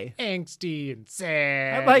Why? angsty and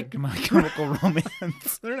sad. I like My Chemical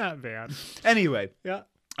Romance. They're not bad. Anyway, Yeah.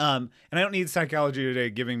 and I don't need Psychology Today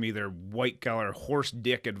giving me their white collar horse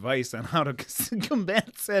dick advice on how to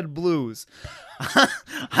combat said blues.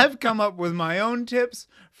 I've come up with my own tips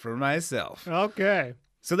for myself. Okay.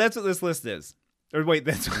 So that's what this list is. Or wait,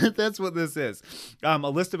 that's what this is. A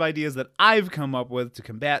list of ideas that I've come up with to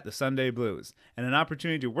combat the Sunday blues, and an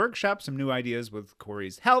opportunity to workshop some new ideas with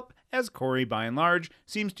Corey's help, as Corey, by and large,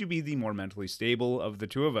 seems to be the more mentally stable of the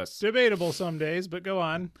two of us. Debatable some days, but go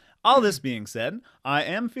on. All this being said, I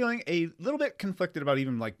am feeling a little bit conflicted about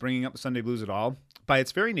even like bringing up the Sunday blues at all. By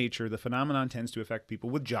its very nature, the phenomenon tends to affect people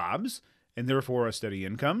with jobs, and therefore a steady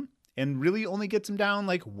income, and really only gets them down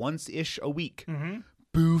like once-ish a week. Mm-hmm.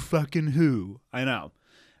 Boo fucking who. I know.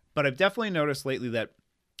 But I've definitely noticed lately that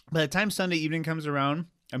by the time Sunday evening comes around,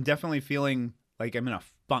 I'm definitely feeling like I'm in a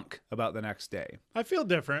funk about the next day. I feel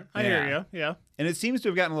different. I hear you. Yeah. And it seems to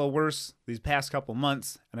have gotten a little worse these past couple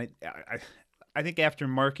months. And I think after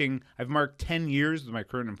I've marked 10 years with my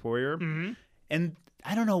current employer. Mm-hmm. And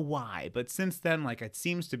I don't know why, but since then, like, it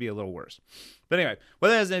seems to be a little worse. But anyway,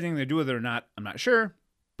 whether that has anything to do with it or not, I'm not sure.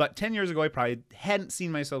 But 10 years ago, I probably hadn't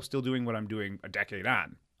seen myself still doing what I'm doing a decade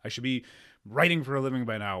on. I should be writing for a living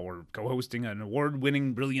by now or co-hosting an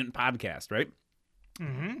award-winning, brilliant podcast, right?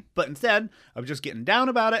 Mm-hmm. But instead of just getting down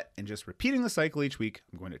about it and just repeating the cycle each week,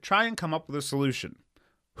 I'm going to try and come up with a solution.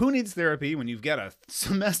 Who needs therapy when you've got a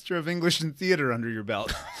semester of English and theater under your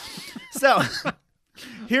belt? So,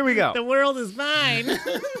 here we go. The world is mine.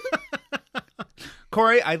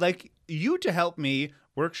 Corey, I'd like you to help me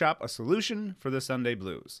workshop a solution for the Sunday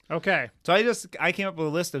blues. Okay. So I came up with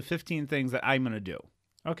a list of 15 things that I'm going to do.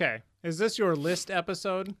 Okay. Is this your list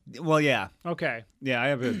episode? Well, yeah. Okay. Yeah, I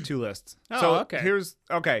have two lists. Oh, so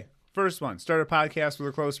okay. First one, start a podcast with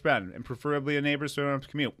a close friend and preferably a neighbor so you don't have to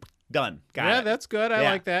commute. Done. Got it. Yeah, that's good. I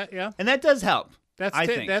like that. Yeah. And that does help. I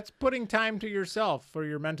think. That's putting time to yourself for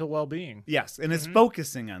your mental well-being. Yes, and it's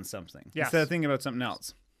focusing on something instead of thinking about something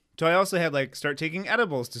else. So I also had start taking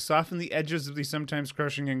edibles to soften the edges of the sometimes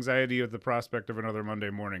crushing anxiety of the prospect of another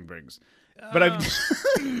Monday morning brings. But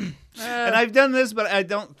I've done this, but I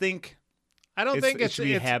don't think it should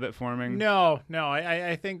be habit forming. No.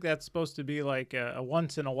 I think that's supposed to be like a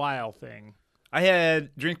once in a while thing. I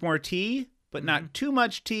had drink more tea, but not too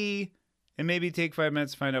much tea, and maybe take 5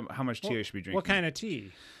 minutes to find out how much tea I should be drinking. What kind of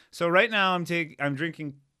tea? So right now I'm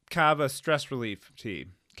drinking Kava stress relief tea.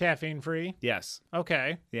 Caffeine free? Yes.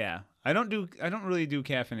 Okay. Yeah. I don't really do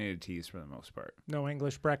caffeinated teas for the most part. No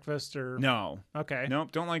English breakfast or No. Okay.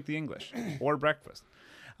 Nope, don't like the English or breakfast.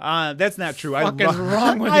 That's not true.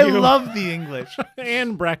 Wrong with I you? love the English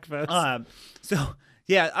and breakfast. So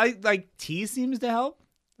yeah, I like tea seems to help.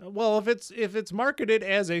 Well, if it's marketed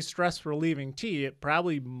as a stress relieving tea, it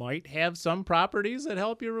probably might have some properties that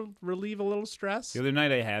help you relieve a little stress. The other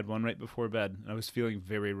night I had one right before bed. I was feeling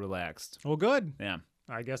very relaxed. Well, good. Yeah.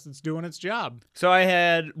 I guess it's doing its job. So I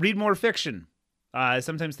had read more fiction. I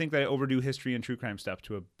sometimes think that I overdo history and true crime stuff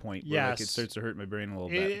to a point where it starts to hurt my brain a little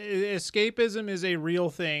bit. Escapism is a real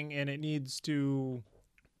thing, and it needs to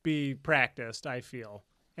be practiced, I feel.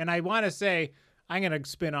 And I want to say, I'm going to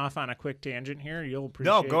spin off on a quick tangent here. You'll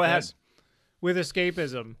appreciate this. No, go ahead. With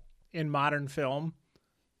escapism in modern film,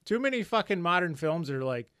 too many fucking modern films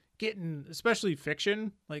are getting, especially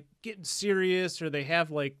fiction, getting serious, or they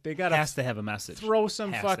have they got has to have a message. Throw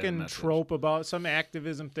some fucking trope about some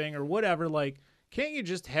activism thing or whatever. Can't you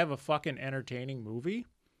just have a fucking entertaining movie?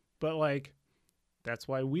 But that's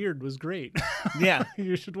why Weird was great. Yeah.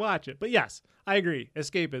 You should watch it. But yes, I agree.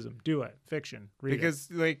 Escapism. Do it. Fiction. Read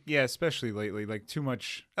it. Especially lately, too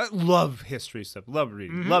much. I love history stuff. Love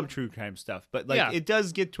reading. Love true crime stuff. But it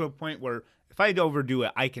does get to a point where if I overdo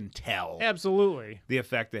it, I can tell. Absolutely. The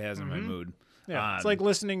effect it has on my mood. Yeah. It's like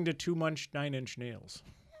listening to too much Nine Inch Nails.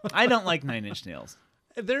 I don't like Nine Inch Nails.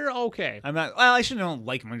 They're okay. I'm not. Well, I shouldn't don't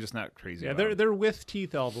like them. I'm just not crazy. Yeah, about their With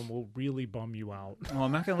Teeth album will really bum you out. Well,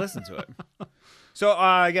 I'm not gonna listen to it. So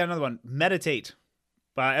I got another one. Meditate.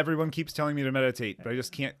 Everyone keeps telling me to meditate, but I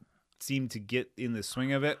just can't seem to get in the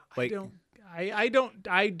swing of it. I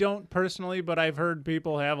don't personally, but I've heard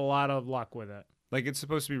people have a lot of luck with it. It's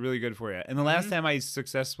supposed to be really good for you. And the last time I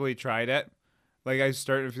successfully tried it, I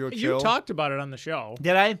started to feel chill. You talked about it on the show.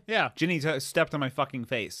 Did I? Yeah. Ginny stepped on my fucking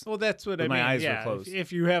face. Well, that's what I mean. My eyes were closed.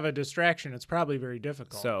 If you have a distraction, it's probably very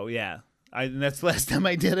difficult. So, yeah. And that's the last time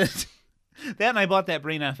I did it. That and I bought that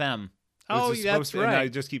Brain FM. Oh, that's right. And I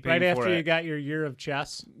just keep paying for it. Right after you got your year of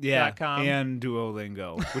chess. Yeah, and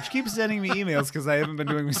Duolingo, which keeps sending me emails because I haven't been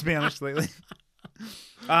doing my Spanish lately.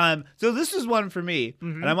 So this is one for me,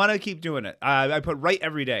 and I want to keep doing it. I put write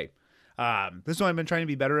every day. This one I've been trying to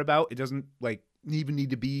be better about. It doesn't even need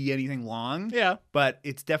to be anything long. Yeah. But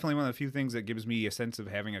it's definitely one of the few things that gives me a sense of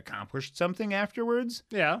having accomplished something afterwards.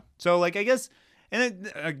 Yeah. So I guess, and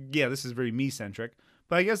this is very me-centric,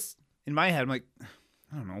 but I guess in my head, I'm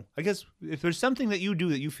I don't know. I guess if there's something that you do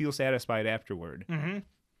that you feel satisfied afterward,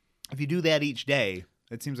 if you do that each day,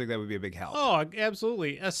 It seems like that would be a big help. Oh,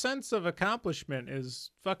 absolutely. A sense of accomplishment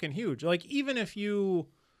is fucking huge. Like, even if you,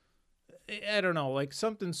 I don't know, like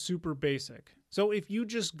something super basic. So if you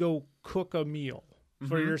just go cook a meal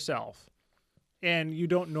for yourself and you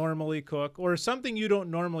don't normally cook, or something you don't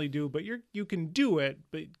normally do, but you can do it,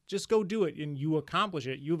 but just go do it and you accomplish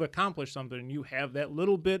it. You've accomplished something and you have that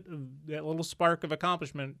little bit of that little spark of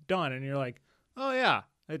accomplishment done. And you're like, oh yeah,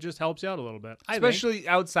 it just helps you out a little bit. Especially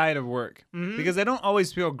outside of work. Because I don't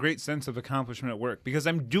always feel a great sense of accomplishment at work because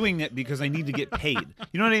I'm doing it because I need to get paid.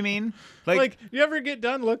 You know what I mean? Like, you ever get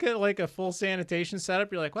done, look at like a full sanitation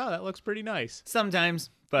setup, you're like, wow, that looks pretty nice. Sometimes.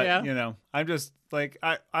 But, Yeah. you know, I'm just like,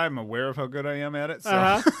 I'm aware of how good I am at it. So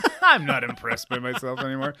Uh-huh. I'm not impressed by myself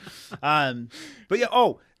anymore. But yeah,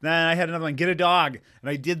 then I had another one, get a dog. And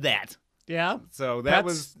I did that. Yeah. So that Pets,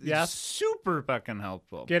 was yeah. super fucking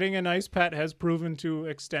helpful. Getting a nice pet has proven to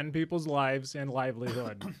extend people's lives and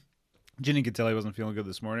livelihood. Ginny could tell he wasn't feeling good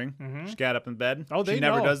this morning. She got up in bed. Oh, they She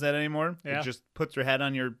never know. does that anymore. Yeah. It just puts her head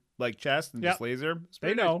on your like chest and Yep. just lays there. It's They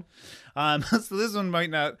pretty know. nice. So this one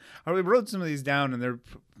might not. I wrote some of these down and they're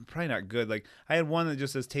probably not good. Like I had one that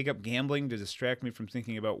just says take up gambling to distract me from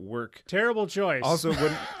thinking about work. Terrible choice. Also,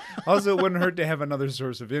 it wouldn't hurt to have another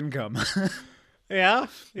source of income. yeah.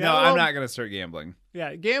 No, well, I'm not gonna start gambling.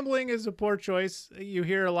 Yeah, gambling is a poor choice. You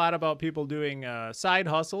hear a lot about people doing side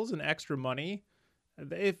hustles and extra money.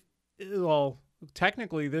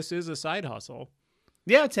 Technically, this is a side hustle.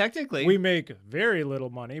 Yeah, technically. We make very little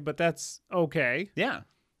money, but that's okay. yeah.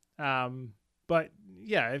 But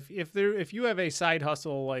yeah, if you have a side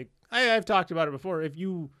hustle, like I've talked about it before, if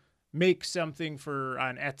you make something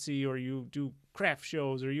on Etsy or you do craft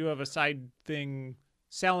shows or you have a side thing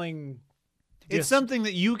selling, It's something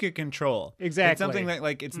that you can control. Exactly. It's something that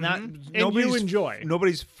like it's not and you enjoy.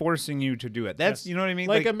 Nobody's forcing you to do it. That's Yes. you know what I mean?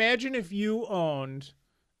 Like imagine if you owned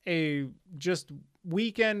a just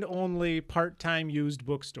weekend only part-time used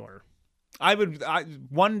bookstore.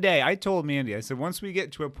 One day I told Mandy, I said, once we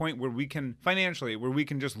get to a point where we can financially, where we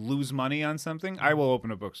can just lose money on something, I will open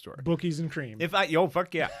a bookstore. Bookies and cream.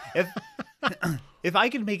 Fuck yeah. If I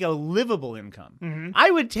could make a livable income, I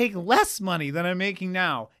would take less money than I'm making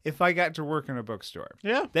now if I got to work in a bookstore.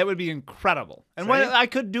 Yeah. That would be incredible. And See? I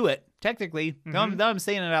could do it, technically. Now I'm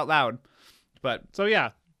saying it out loud. But So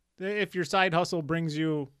yeah, if your side hustle brings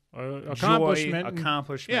you accomplishment,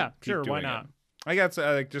 accomplishment. yeah, keep sure, why doing not? it. I got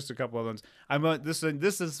just a couple of ones.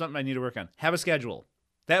 This is something I need to work on. Have a schedule.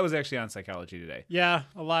 That was actually on Psychology Today. Yeah,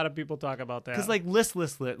 a lot of people talk about that. Because like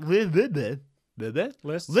listlessness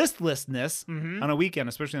on a weekend,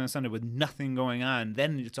 especially on a Sunday with nothing going on,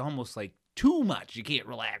 then it's almost like too much. You can't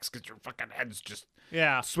relax because your fucking head's just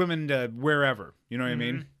swimming to wherever. You know what I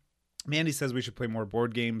mean? Mandy says we should play more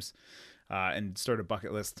board games and start a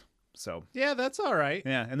bucket list. So yeah, that's all right.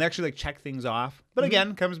 yeah, and actually like check things off. But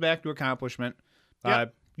again, comes back to accomplishment.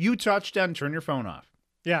 Yep. You touched on turn your phone off.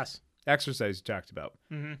 Yes. Exercise you talked about.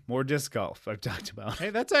 More disc golf I've talked about.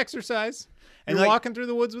 Hey, that's exercise. And You're like- walking through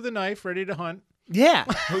the woods with a knife, ready to hunt. Yeah.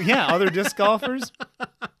 Yeah, other disc golfers.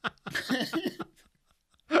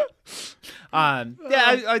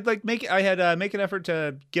 I'd like make an effort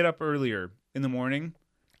to get up earlier in the morning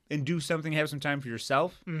and do something, have some time for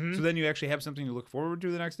yourself. So then you actually have something to look forward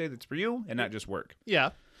to the next day that's for you and not just work. Yeah.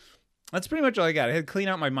 That's pretty much all I got. I had to clean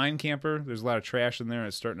out my mine camper. There's a lot of trash in there and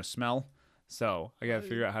it's starting to smell. So I got to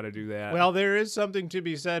figure out how to do that. Well, there is something to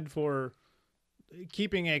be said for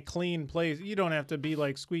keeping a clean place. You don't have to be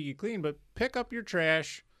like squeaky clean, but pick up your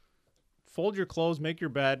trash, fold your clothes, make your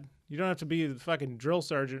bed. You don't have to be the fucking drill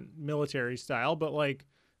sergeant military style, but like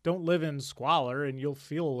don't live in squalor and you'll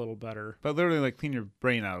feel a little better. But literally like clean your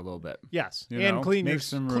brain out a little bit. Yes. You And know, clean make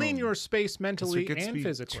some room. your space So mentally it gets to and be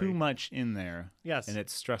physically. too much in there. Yes. And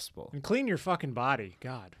it's stressful. And clean your fucking body.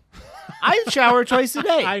 God. I shower twice a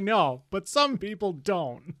day. I know, but some people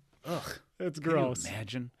don't. Ugh. It's Can you gross.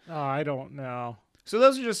 imagine? Oh, I don't know. So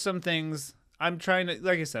those are just some things I'm trying to,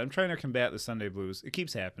 like I said, I'm trying to combat the Sunday blues. It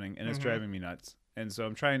keeps happening and it's driving me nuts. And so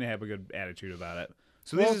I'm trying to have a good attitude about it.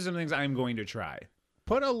 So Well- these are some things I'm going to try.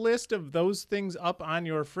 Put a list of those things up on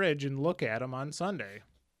your fridge and look at them on Sunday.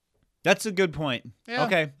 That's a good point. Yeah.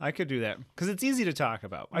 Okay, I could do that because it's easy to talk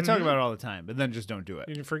about. I talk about it all the time, but then just don't do it.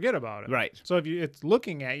 You forget about it. Right. So if it's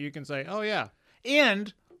looking at you, you can say, "Oh yeah,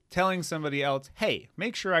 And telling somebody else, hey,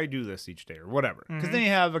 make sure I do this each day or whatever. Because then you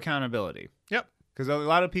have accountability. yep, Because a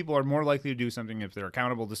lot of people are more likely to do something if they're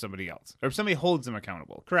accountable to somebody else or if somebody holds them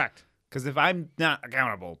accountable. correct." Because if I'm not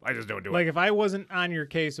accountable, I just don't do Like it. if I wasn't on your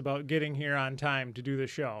case about getting here on time to do the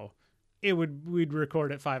show, we'd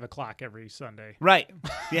record at 5:00 every Sunday. Right.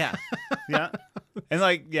 Yeah. Yeah. And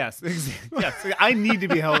like, yes, yes, I need to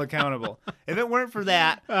be held accountable. If it weren't for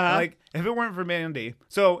that, like, if it weren't for Mandy,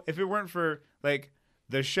 so if it weren't for like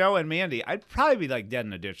the show and Mandy, I'd probably be like dead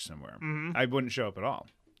in a ditch somewhere. I wouldn't show up at all,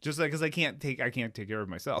 just like because I can't take care of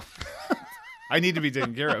myself. I need to be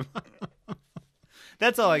taken care of.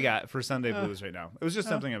 That's all I got for Sunday Blues right now. It was just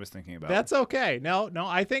something I was thinking about. That's okay. No,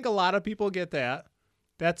 I think a lot of people get that.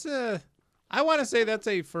 I want to say that's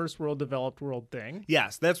a first world, developed world thing.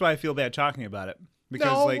 Yes, that's why I feel bad talking about it.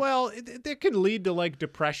 Because, no, like, well, it can lead to like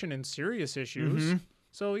depression and serious issues.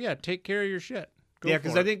 So yeah, take care of your shit. Yeah,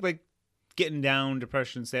 because I think like getting down,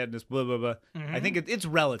 depression, sadness, blah blah blah. I think it's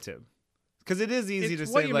relative. Because it is easy to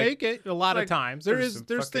say what you like make it a lot of times. There's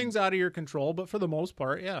fucking things out of your control, but for the most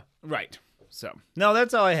part, yeah. right. So no,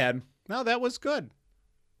 that's all I had. No, that was good.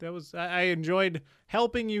 I enjoyed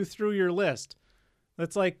helping you through your list.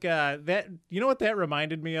 That's like that. You know what that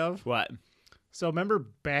reminded me of? What? So remember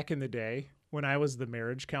back in the day when I was the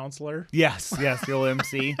marriage counselor? Yes, the old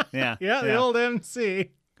MC. Yeah, the old MC.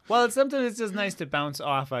 Well, sometimes it's just nice to bounce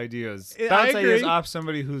off ideas. I Bounce agree. ideas off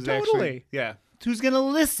somebody who's actually who's gonna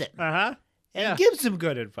listen and give some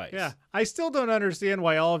good advice. Yeah, I still don't understand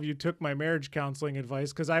why all of you took my marriage counseling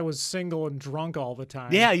advice because I was single and drunk all the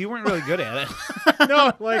time. Yeah, you weren't really good at it.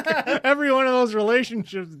 No, like every one of those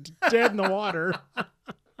relationships dead in the water.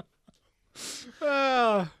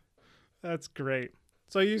 Oh, that's great.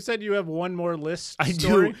 So you said you have one more list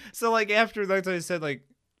story? do. So like after, like I said, like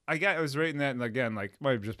I was writing that, and again, like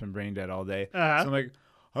I've just been brain dead all day. So I'm like,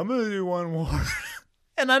 I'm gonna do one more.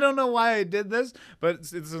 And I don't know why I did this, but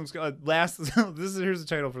it's last. Here's the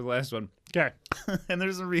title for the last one. Okay. And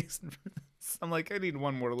there's a reason for this. I'm like, I need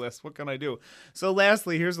one more list. What can I do? So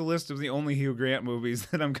lastly, here's a list of the only Hugh Grant movies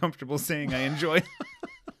that I'm comfortable saying I enjoy.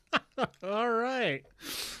 All right.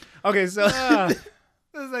 Okay, so as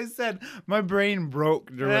I said, my brain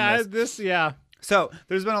broke during this. So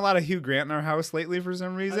there's been a lot of Hugh Grant in our house lately for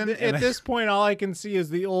some reason. At this point, all I can see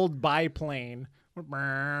is the old biplane.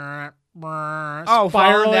 Falling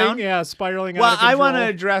down? Yeah, spiraling Well, out of control. I want to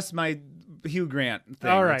address my Hugh Grant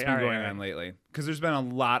thing that's been going on on lately. Because there's been a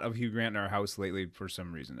lot of Hugh Grant in our house lately for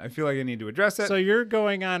some reason. I feel like I need to address it. So you're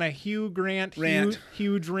going on a Hugh Grant rant.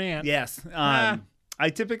 Huge rant. Yes. I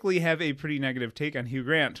typically have a pretty negative take on Hugh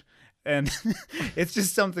Grant. And it's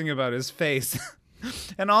just something about his face.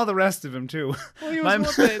 And all the rest of him, too. Well, he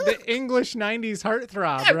was the English 90s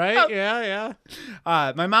heartthrob, right? Yeah.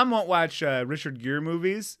 My mom won't watch Richard Gere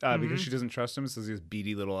movies because she doesn't trust him, says he has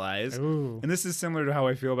beady little eyes. Ooh. And this is similar to how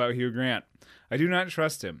I feel about Hugh Grant. I do not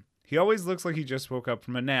trust him. He always looks like he just woke up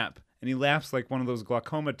from a nap, and he laughs like one of those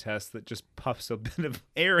glaucoma tests that just puffs a bit of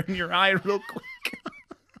air in your eye real quick.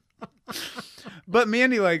 But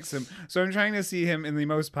Mandy likes him, so I'm trying to see him in the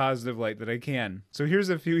most positive light that I can. So here's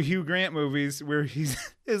a few Hugh Grant movies where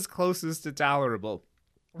he's as closest to tolerable.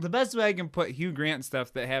 The best way I can put Hugh Grant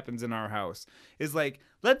stuff that happens in our house is like,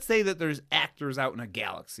 let's say that there's actors out in a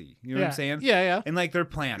galaxy. You know what I'm saying? Yeah. And like they're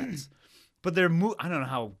planets. But they're I don't know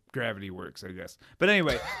how gravity works, I guess. But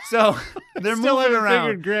anyway, so they're moving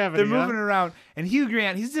around. Gravity, they're moving around. And Hugh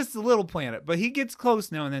Grant, he's just a little planet, but he gets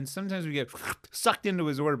close now and then. Sometimes we get sucked into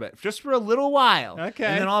his orbit just for a little while. Okay.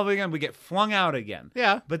 And then all of a sudden we get flung out again.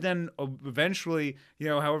 Yeah. But then eventually,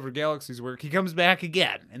 however galaxies work, he comes back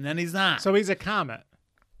again. And then he's not. So he's a comet.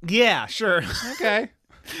 Yeah, sure. Okay.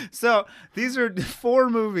 So these are 4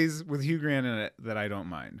 movies with Hugh Grant in it that I don't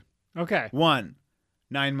mind. Okay. 1,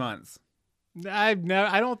 9 Months. I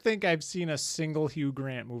don't think I've seen a single Hugh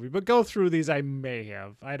Grant movie, but go through these. I may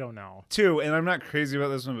have. I don't know. 2, and I'm not crazy about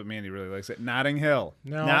this one, but Mandy really likes it. Notting Hill.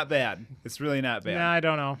 No. Not bad. It's really not bad. Nah, I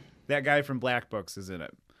don't know. That guy from Black Books is in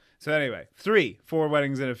it. So anyway, 3, 4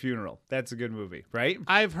 Weddings and a Funeral. That's a good movie, right?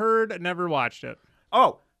 I've heard, never watched it.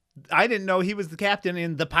 Oh, I didn't know he was the captain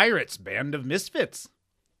in The Pirates, Band of Misfits.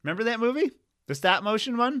 Remember that movie? The stop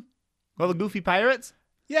motion one? All the goofy pirates?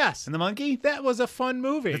 Yes. And the monkey? That was a fun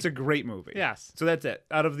movie. It's a great movie. Yes. So that's it.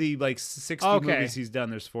 Out of the 60 movies he's done,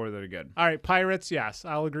 there's 4 that are good. All right, Pirates, yes.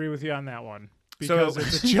 I'll agree with you on that one. Because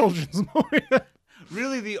it's a children's movie.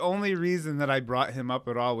 Really, the only reason that I brought him up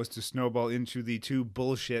at all was to snowball into the 2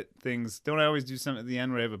 bullshit things. Don't I always do something at the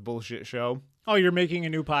end where I have a bullshit show? Oh, you're making a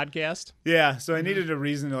new podcast? Yeah, so I needed a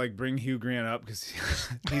reason to bring Hugh Grant up because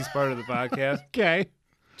he's part of the podcast. Okay.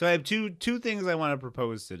 So I have two things I want to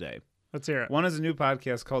propose today. Let's hear it. One is a new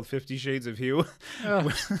podcast called 50 Shades of Hugh.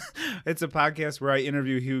 Oh. It's a podcast where I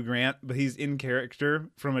interview Hugh Grant, but he's in character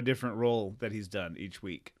from a different role that he's done each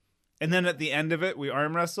week. And then at the end of it, we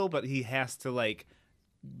arm wrestle, but he has to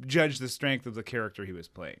judge the strength of the character he was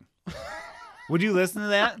playing. Would you listen to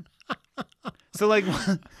that? So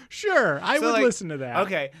sure, I would listen to that.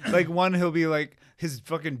 Okay, one he'll be like, his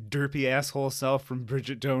fucking derpy asshole self from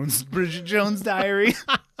Bridget Jones' Diary.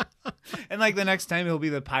 And like the next time he'll be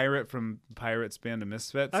the pirate from Pirates Band of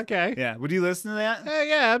Misfits. Okay. Yeah. Would you listen to that?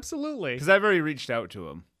 Yeah, absolutely. Because I've already reached out to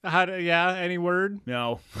him. Any word?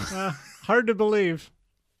 No. Hard to believe.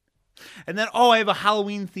 And then, I have a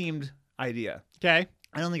Halloween themed idea. Okay.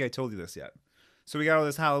 I don't think I told you this yet. So we got all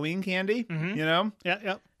this Halloween candy, you know?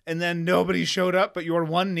 Yeah. And then nobody showed up but your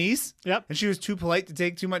one niece. Yep. And she was too polite to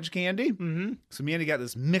take too much candy. Mm-hmm. So me and he got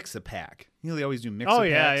this mix-a-pack. You know they always do mix-a-packs. Oh,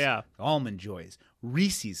 yeah. Almond Joys,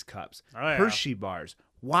 Reese's Cups, Oh, yeah. Hershey Bars,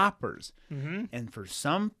 Whoppers. Mm-hmm. And for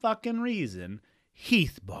some fucking reason,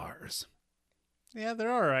 Heath Bars. Yeah,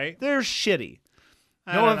 they're all right. They're shitty.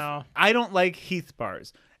 I don't know. I don't like Heath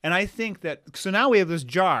Bars. And I think that, so now we have this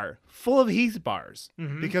jar full of Heath Bars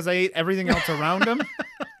because I ate everything else around them.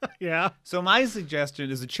 Yeah. So my suggestion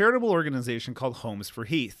is a charitable organization called Homes for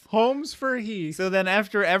Heath. Homes for Heath. So then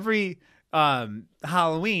after every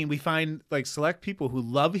Halloween, we find like select people who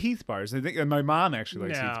love Heath Bars. I think and my mom actually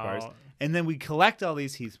likes Heath Bars. And then we collect all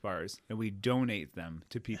these Heath Bars and we donate them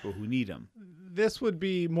to people who need them. This would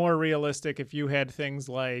be more realistic if you had things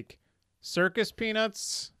like circus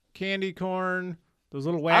peanuts, candy corn, those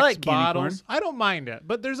little wax like candy bottles. corn. I don't mind it,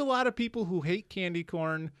 but there's a lot of people who hate candy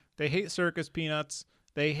corn. They hate circus peanuts.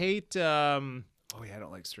 They hate Oh yeah, I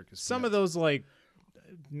don't like circus some of peanuts. those like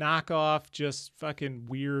knockoff, just fucking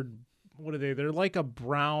weird. What are they? They're like a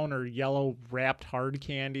brown or yellow wrapped hard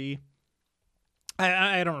candy.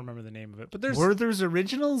 I don't remember the name of it, but there's Werther's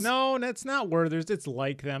Originals? no, that's not Werther's. It's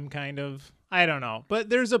like them kind of. I don't know, but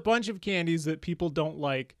there's a bunch of candies that people don't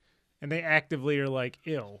like, and they actively are like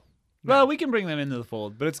ill. Well, we can bring them into the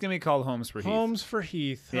fold, but it's going to be called Homes for Heath. Homes for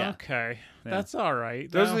Heath. Yeah. Okay, Yeah. that's all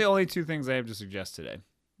right. Those No, are the only two things I have to suggest today.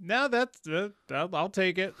 no, that's I'll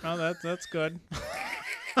take it. No, that's good.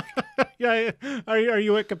 Yeah, are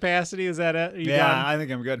you at capacity? Is that it? Are you done? I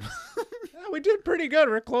think I'm good. Yeah, we did pretty good.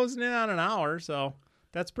 We're closing in on an hour, so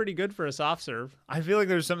that's pretty good for a soft serve. I feel like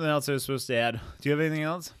there's something else I was supposed to add. Do you have anything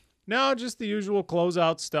else? No, just the usual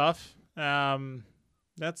closeout stuff.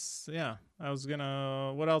 That's yeah. I was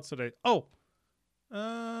gonna. What else did I? Oh,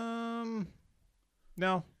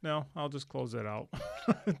 no. I'll just close it out.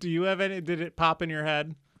 Do you have any? Did it pop in your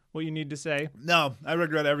head? What you need to say? No, I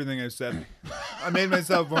regret everything I said. I made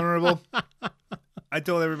myself vulnerable. I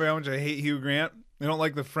told everybody how much I hate Hugh Grant. I don't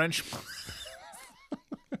like the French.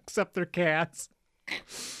 Except they're cats.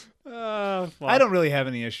 Well. I don't really have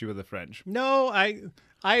any issue with the French. No, I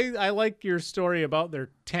like your story about their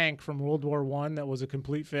tank from World War I that was a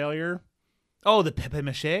complete failure. Oh, the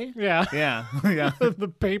papier-mâché? Yeah. Yeah, yeah. The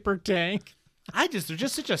paper tank. They're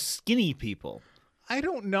just such a skinny people. I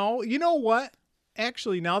don't know. You know what?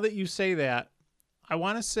 Actually, now that you say that, I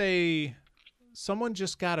want to say someone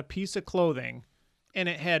just got a piece of clothing and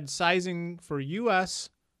it had sizing for US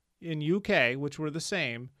and UK, which were the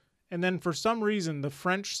same. And then for some reason, the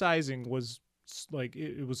French sizing was like,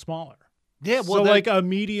 it was smaller. Yeah, well, So like a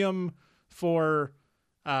medium for,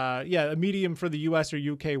 a medium for the US or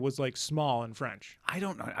UK was like small in French. I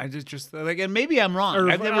don't know. I just like, and maybe I'm wrong. Or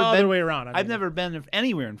I've never other been. way around. I've never been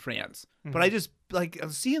anywhere in France, but I just like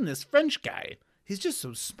seeing this French guy. He's just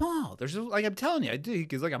so small. There's like I'm telling you,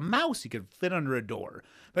 he's like a mouse. He could fit under a door.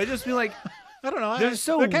 But I just feel like I don't know.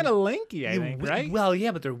 they're kind of lanky, I think, right? Well,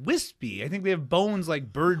 yeah, but they're wispy. I think they have bones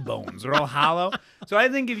like bird bones. They're all hollow. So I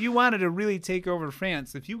think if you wanted to really take over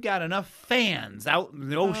France, if you got enough fans out in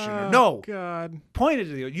the ocean, God. pointed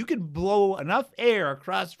to you could blow enough air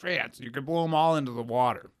across France. You could blow them all into the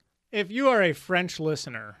water. If you are a French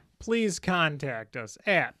listener, please contact us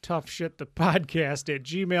at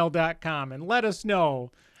toughshitthepodcast@gmail.com and let us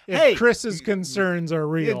know if Chris's concerns are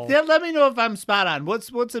real. Let me know if I'm spot on.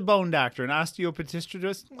 What's a bone doctor? An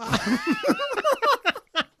osteopatist?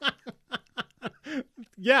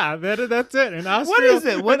 Yeah, that's it. What is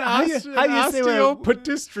it? How do you say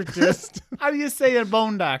osteopatist? How do you say a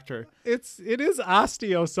bone doctor? It is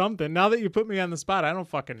osteo something. Now that you put me on the spot, I don't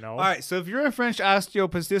fucking know. All right, so if you're a French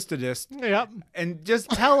osteopatist, Yep. and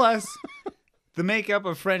just tell us the makeup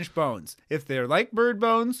of French bones. If they're like bird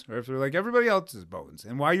bones or if they're like everybody else's bones,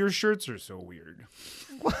 and why your shirts are so weird.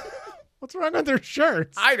 What's wrong with their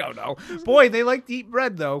shirts? I don't know. Boy, they like to eat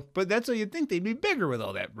bread, though. But that's what you'd think. They'd be bigger with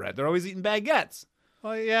all that bread. They're always eating baguettes.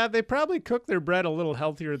 Well, yeah, they probably cook their bread a little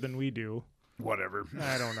healthier than we do. Whatever.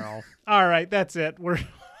 I don't know. All right, that's it. We're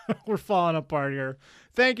falling apart here.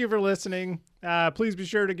 Thank you for listening. Please be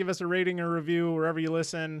sure to give us a rating or review wherever you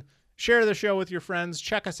listen. Share the show with your friends.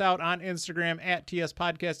 Check us out on Instagram at TS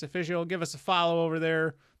Podcast Official. Give us a follow over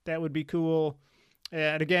there. That would be cool.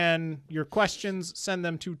 And again, your questions, send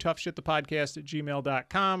them to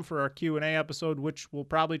toughshitthepodcast@gmail.com for our Q&A episode, which we'll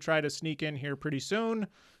probably try to sneak in here pretty soon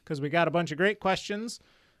because we got a bunch of great questions.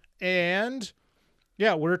 And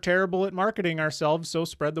yeah, we're terrible at marketing ourselves, so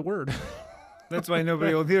spread the word. That's why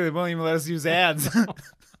nobody will hear. They won't even let us use ads.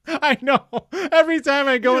 I know. Every time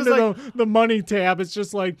I go into like, the money tab, it's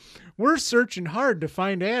just like, we're searching hard to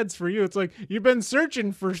find ads for you. It's like, you've been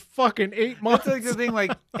searching for fucking 8 months. That's like the thing,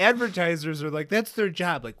 like advertisers are like, that's their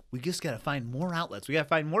job. Like, we just got to find more outlets. We got to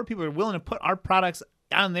find more people who are willing to put our products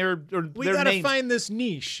on their names. We got to find this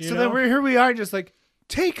niche. So then here we are just like,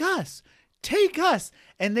 take us.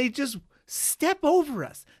 And they just step over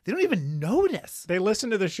us. They don't even notice. They listen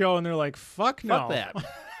to the show and they're like, fuck no. Fuck that.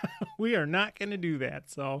 We are not going to do that.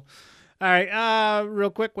 So, all right, real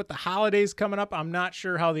quick, with the holidays coming up, I'm not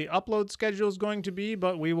sure how the upload schedule is going to be,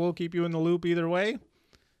 but we will keep you in the loop either way.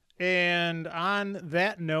 And on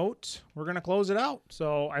that note, we're going to close it out.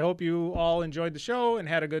 So I hope you all enjoyed the show and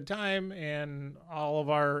had a good time, and all of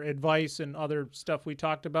our advice and other stuff we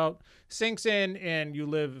talked about sinks in and you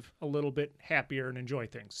live a little bit happier and enjoy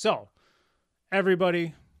things. So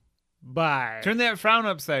everybody, bye. Turn that frown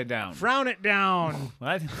upside down. Frown it down.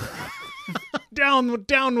 What?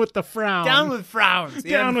 down with the frown. Down with frowns.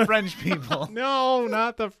 Down with French people. No,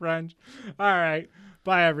 not the French. All right.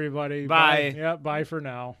 Bye, everybody. Bye. Yeah, bye for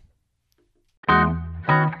now.